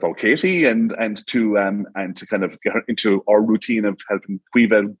help out Katie and to kind of get her into our routine of helping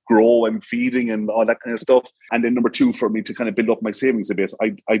Quiva grow and feeding and all that kind of stuff. And then number two, for me to kind of build up my savings a bit.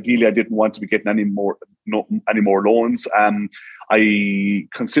 Ideally, I didn't want to be getting any more loans. I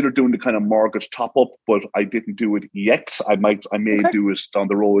considered doing the kind of mortgage top up, but I didn't do it yet. I may do it down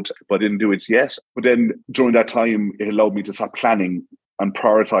the road, but I didn't do it yet. But then during that time, it allowed me to start planning and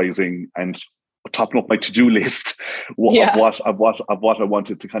prioritizing and topping up my to-do list of what I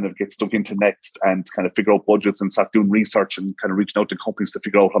wanted to kind of get stuck into next, and kind of figure out budgets and start doing research and kind of reaching out to companies to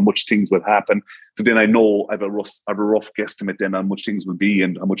figure out how much things will happen. So then I know I have a rough guesstimate then on how much things will be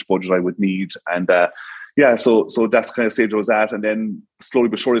and how much budget I would need. And so that's kind of stage I was at. And then slowly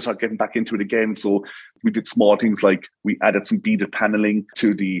but surely start getting back into it again. So we did small things like we added some beaded paneling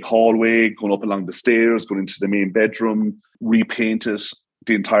to the hallway, going up along the stairs, going into the main bedroom, repainted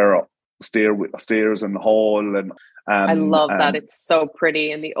the entire stairs and hall. And I love that. It's so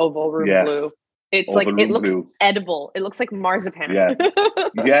pretty in the oval room blue. It's like, it looks edible. It looks like marzipan. Yeah,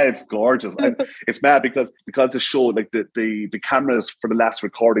 it's gorgeous. And it's mad because the show, like the cameras for the last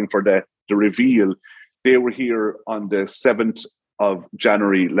recording for the reveal, they were here on the 7th of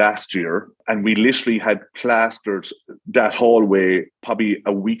January last year, and we literally had plastered that hallway probably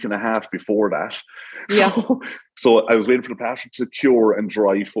a week and a half before that. Yeah. So I was waiting for the plaster to cure and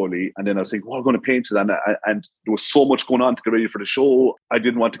dry fully, and then I was thinking, I'm going to paint it, and there was so much going on to get ready for the show. I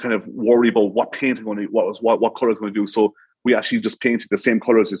didn't want to kind of worry about what paint I'm going to do, what color I was going to do. So we actually just painted the same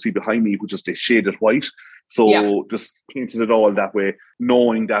colors you see behind me, which is the shaded white. So just painted it all that way,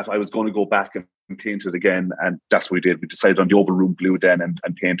 knowing that I was going to go back and paint it again. And that's what we did. We decided on the oval room blue then and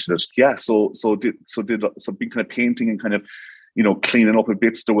painted it. Yeah. So been kind of painting and kind of, cleaning up a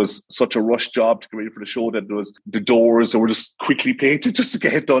bit. There was such a rush job to get ready for the show that there was the doors that were just quickly painted just to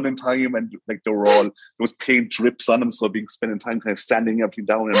get it done in time. And like there was paint drips on them. So I've been spending time kind of sanding everything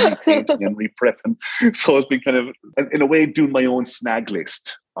down and repainting and reprepping. So it's been kind of, in a way, doing my own snag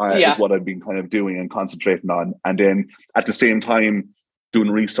list is what I've been kind of doing and concentrating on. And then at the same time, doing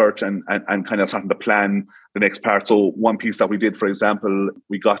research and kind of starting to plan the next part. So one piece that we did, for example,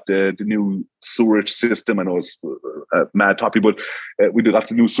 we got the new sewerage system. I know it's a mad topic, but we got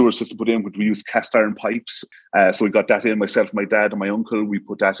the new sewerage system put in, which we use cast iron pipes. So we got that in, myself, my dad and my uncle, we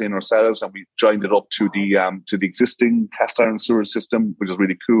put that in ourselves and we joined it up to the existing cast iron sewerage system, which is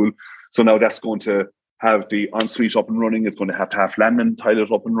really cool. So now that's going to have the ensuite up and running. It's going to have landing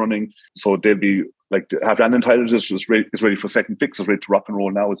toilet up and running. So they'll be like have landing toilet is ready for second fix. It's ready to rock and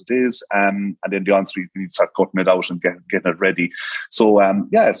roll now as it is. And then the ensuite, we need to start cutting it out and getting it ready. So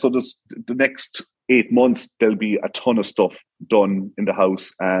so there's the next 8 months, there'll be a ton of stuff done in the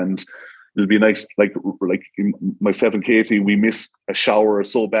house, and it'll be nice. Like myself and Katie, we miss a shower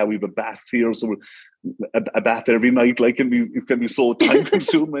so bad. We have a bath here, so a bath every night. Like it can be so time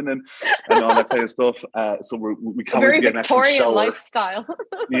consuming and all that kind of stuff. So we can't wait to get an actual shower. Lifestyle.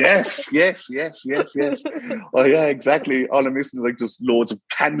 Yes. Oh yeah, exactly. All I'm missing is like just loads of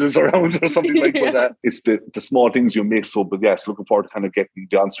candles around or something like that. It's the small things you miss. So, but yes, looking forward to kind of getting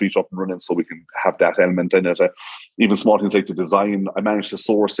the ensuite up and running so we can have that element in it. Even small things like the design. I managed to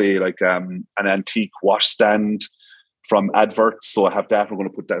source like an antique wash stand from adverts. So I have that. We're going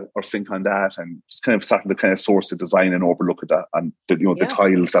to put that our sink on that, and just kind of starting to kind of source the design and overlook at that, and the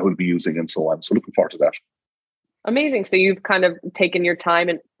tiles that we'll be using and so on. So looking forward to that. Amazing. So you've kind of taken your time,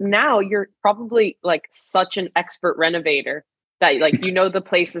 and now you're probably like such an expert renovator that like, the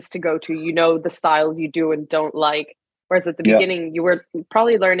places to go to, the styles you do and don't like. Whereas at the beginning, you were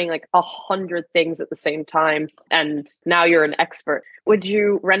probably learning like 100 things at the same time. And now you're an expert. Would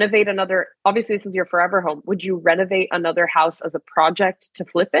you renovate obviously this is your forever home. Would you renovate another house as a project to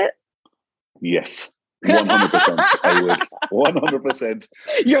flip it? Yes. 100%. I would. 100%.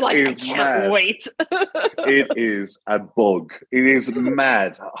 You're like, I can't wait. It is a bug. It is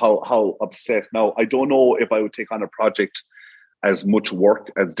mad how obsessed. Now, I don't know if I would take on a project as much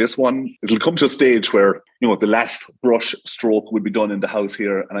work as this one. It'll come to a stage where, the last brush stroke will be done in the house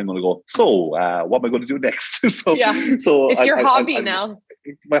here, and I'm going to go, so what am I going to do next? So it's your hobby now.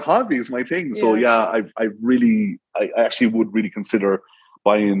 It's my hobby, is my thing. So I actually would really consider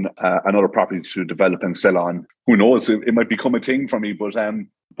buying another property to develop and sell on. Who knows? It might become a thing for me, but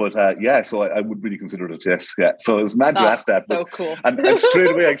so I would really consider it. Yes, yeah. So it's mad to ask that. So cool. And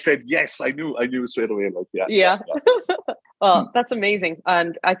straight away I said yes. I knew straight away. Like yeah. Well, that's amazing,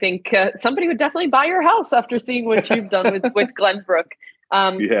 and I think somebody would definitely buy your house after seeing what you've done with Glenbrook.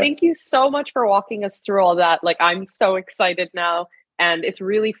 Thank you so much for walking us through all that. Like, I'm so excited now. And it's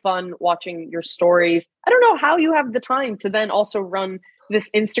really fun watching your stories. I don't know how you have the time to then also run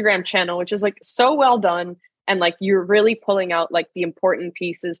this Instagram channel, which is like so well done. And like, you're really pulling out like the important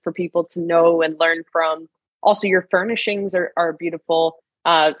pieces for people to know and learn from. Also, your furnishings are beautiful.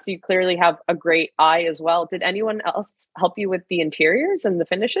 So you clearly have a great eye as well. Did anyone else help you with the interiors and the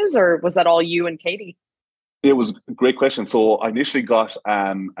finishes, or was that all you and Katie? It was a great question. So I initially got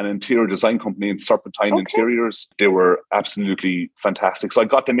an interior design company in Serpentine Interiors. They were absolutely fantastic. So I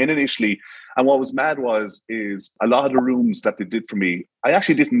got them in initially. And what was mad is a lot of the rooms that they did for me, I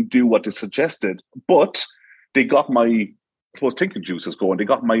actually didn't do what they suggested, but they got my, I suppose, thinking juices going. They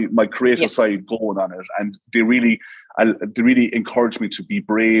got my creative side going on it. And they really encouraged me to be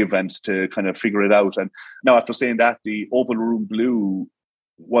brave and to kind of figure it out. And now after saying that, the oval room blue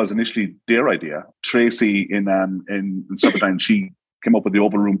was initially their idea. Tracy in Serpentine, she came up with the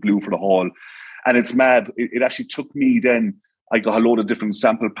oval room blue for the hall. And it's mad. It actually took me then, I got a load of different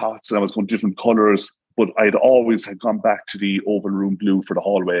sample pots and I was going different colours, but I'd always had gone back to the oval room blue for the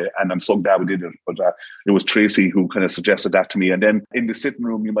hallway, and I'm so glad we did it. But it was Tracy who kind of suggested that to me. And then in the sitting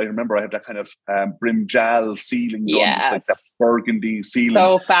room, you might remember I have that kind of brimjal ceiling done. It's like that burgundy ceiling.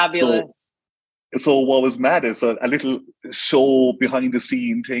 So fabulous. So what was mad is a little show behind the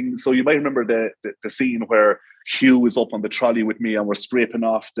scene thing. So you might remember the scene where Hugh is up on the trolley with me and we're scraping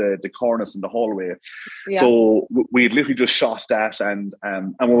off the cornice in the hallway. Yeah. So we had literally just shot that, and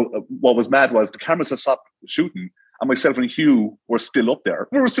what was mad was the cameras had stopped shooting and myself and Hugh were still up there.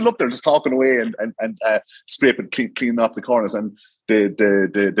 We were still up there just talking away and scraping, cleaning off the cornice, and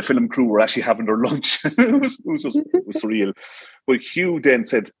the film crew were actually having their lunch. it was surreal. But Hugh then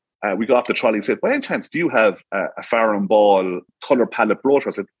said, we got off the trolley and said, by any chance, do you have a Farron Ball colour palette brochure?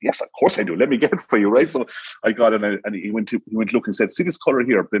 I said, yes, of course I do. Let me get it for you, right? So I got it, and he went to look and said, see this colour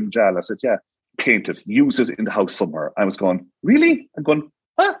here, brimjal? I said, yeah, paint it, use it in the house somewhere. I was going, really? I'm going,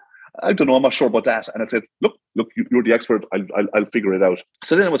 I don't know, I'm not sure about that. And I said, look, you're the expert. I'll figure it out.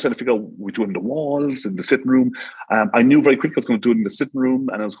 So then I was trying to figure out, we do it in the walls, in the sitting room. I knew very quickly I was going to do it in the sitting room,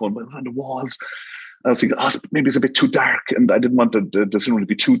 and I was going, well, on the walls. I was thinking, maybe it's a bit too dark, and I didn't want the cinema to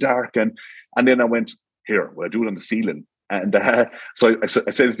be too dark. And then I went, here, well, I do it on the ceiling. And so I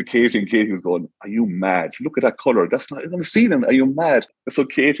said it to Katie, and Katie was going, are you mad? Look at that colour. That's not on the ceiling. Are you mad? So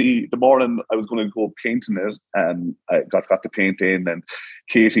Katie, the morning I was going to go painting it, and I got the paint in, and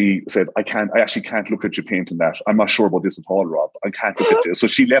Katie said, I actually can't look at you painting that. I'm not sure about this at all, Rob. I can't look at you. So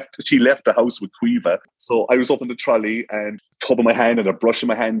she left the house with Quiva. So I was up in the trolley and tub in my hand and a brush in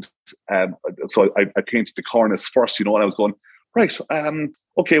my hand. So I painted the cornice first, and I was going, right,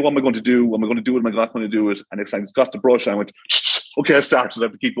 okay, what am I going to do? Am I going to do it? Am I not going to do it? And next time I got the brush, and I went, okay, I started. I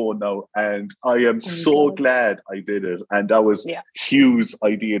have to keep going now. And I am glad I did it. And that was Hugh's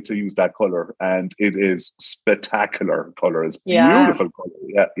idea to use that colour. And it is spectacular colour. It's beautiful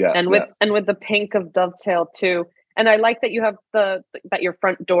colour. Yeah. And with the pink of dovetail too. And I like that you have that your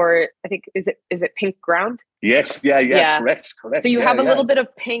front door, I think, is it pink ground? Yes. Yeah. Correct. So you have a little bit of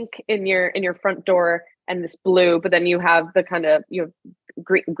pink in your front door and this blue, but then you have the kind of,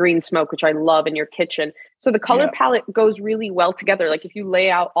 green smoke, which I love, in your kitchen. So the color palette goes really well together. Like if you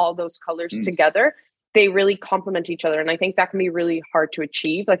lay out all those colors together, they really complement each other. And I think that can be really hard to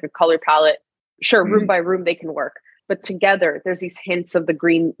achieve. Like a color palette, sure, room by room, they can work, but together there's these hints of the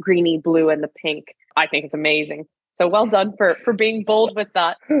greeny blue and the pink. I think it's amazing. So well done for being bold with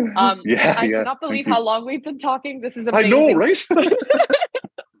that. I yeah. cannot believe how long we've been talking. This is amazing. I know, right?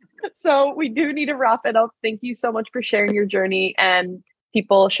 So we do need to wrap it up. Thank you so much for sharing your journey, and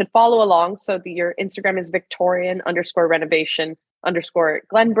people should follow along. So your Instagram is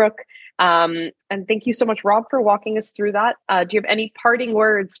Victorian_renovation_Glenbrook. And thank you so much, Rob, for walking us through that. Do you have any parting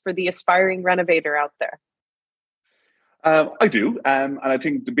words for the aspiring renovator out there? I do, and I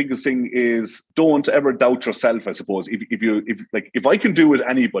think the biggest thing is don't ever doubt yourself. I suppose if I can do it,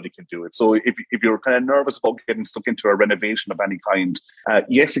 anybody can do it. So if you're kind of nervous about getting stuck into a renovation of any kind,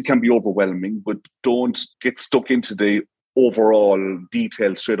 yes, it can be overwhelming, but don't get stuck into the overall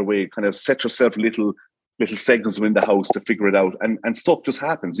detail straight away. Kind of set yourself little segments within the house to figure it out, and stuff just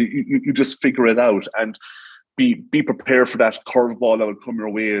happens. You just figure it out, and be prepared for that curveball that will come your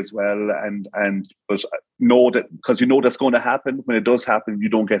way as well, but know that, because you know that's going to happen. When it does happen, you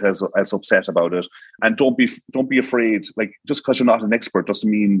don't get as upset about it, and don't be afraid. Like, just because you're not an expert doesn't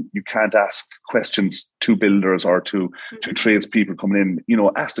mean you can't ask questions to builders or to tradespeople coming in. You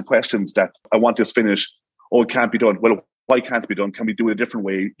know, ask the questions that, I want this finished. Oh, it can't be done. Well, why can't it be done? Can we do it a different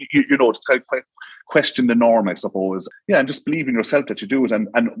way? You know, it's kind of question the norm, I suppose. Yeah, and just believe in yourself that you do it. And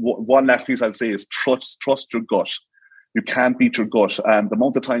one last piece I'll say is trust your gut. You can't beat your gut. The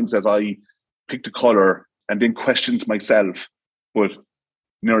amount of times that I picked a colour and then questioned myself, but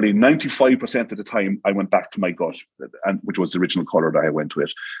nearly 95% of the time I went back to my gut, and which was the original colour that I went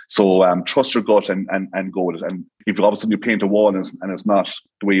with. So trust your gut and go with it. And if all of a sudden you paint a wall and it's not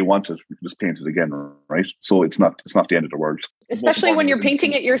the way you want it, you can just paint it again, right? So it's not the end of the world. Especially when you're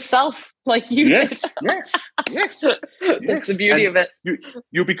painting it yourself, like you did. Yes. That's the beauty of it.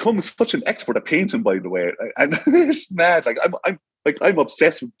 You become such an expert at painting, by the way, and it's mad. I'm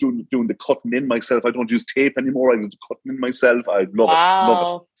obsessed with doing the cutting in myself. I don't use tape anymore. I do the cutting in myself. I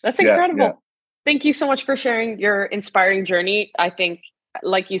love it. That's incredible. Yeah. Thank you so much for sharing your inspiring journey. I think,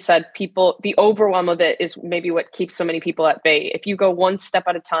 like you said, the overwhelm of it is maybe what keeps so many people at bay. If you go one step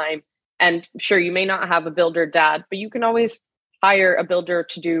at a time, and sure, you may not have a builder dad, but you can always hire a builder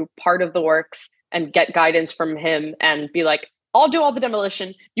to do part of the works and get guidance from him and be like, I'll do all the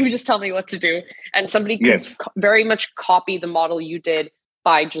demolition. You just tell me what to do. And somebody can very much copy the model you did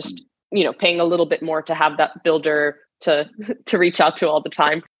by just, paying a little bit more to have that builder to reach out to all the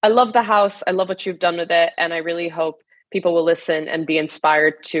time. I love the house. I love what you've done with it. And I really hope people will listen and be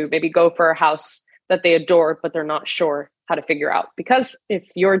inspired to maybe go for a house that they adore, but they're not sure how to figure out. Because if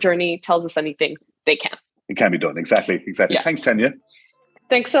your journey tells us anything, they can. It can be done. Exactly. Yeah. Thanks, Tanya.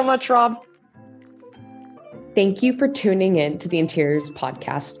 Thanks so much, Rob. Thank you for tuning in to the Interiors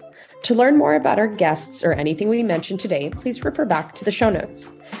Podcast. To learn more about our guests or anything we mentioned today, please refer back to the show notes.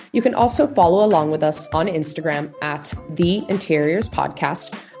 You can also follow along with us on Instagram at The Interiors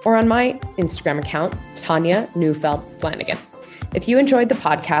Podcast, or on my Instagram account, Tanya Neufeld Flanagan. If you enjoyed the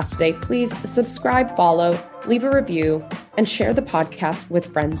podcast today, please subscribe, follow, leave a review, and share the podcast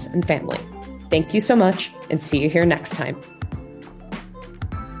with friends and family. Thank you so much, and see you here next time.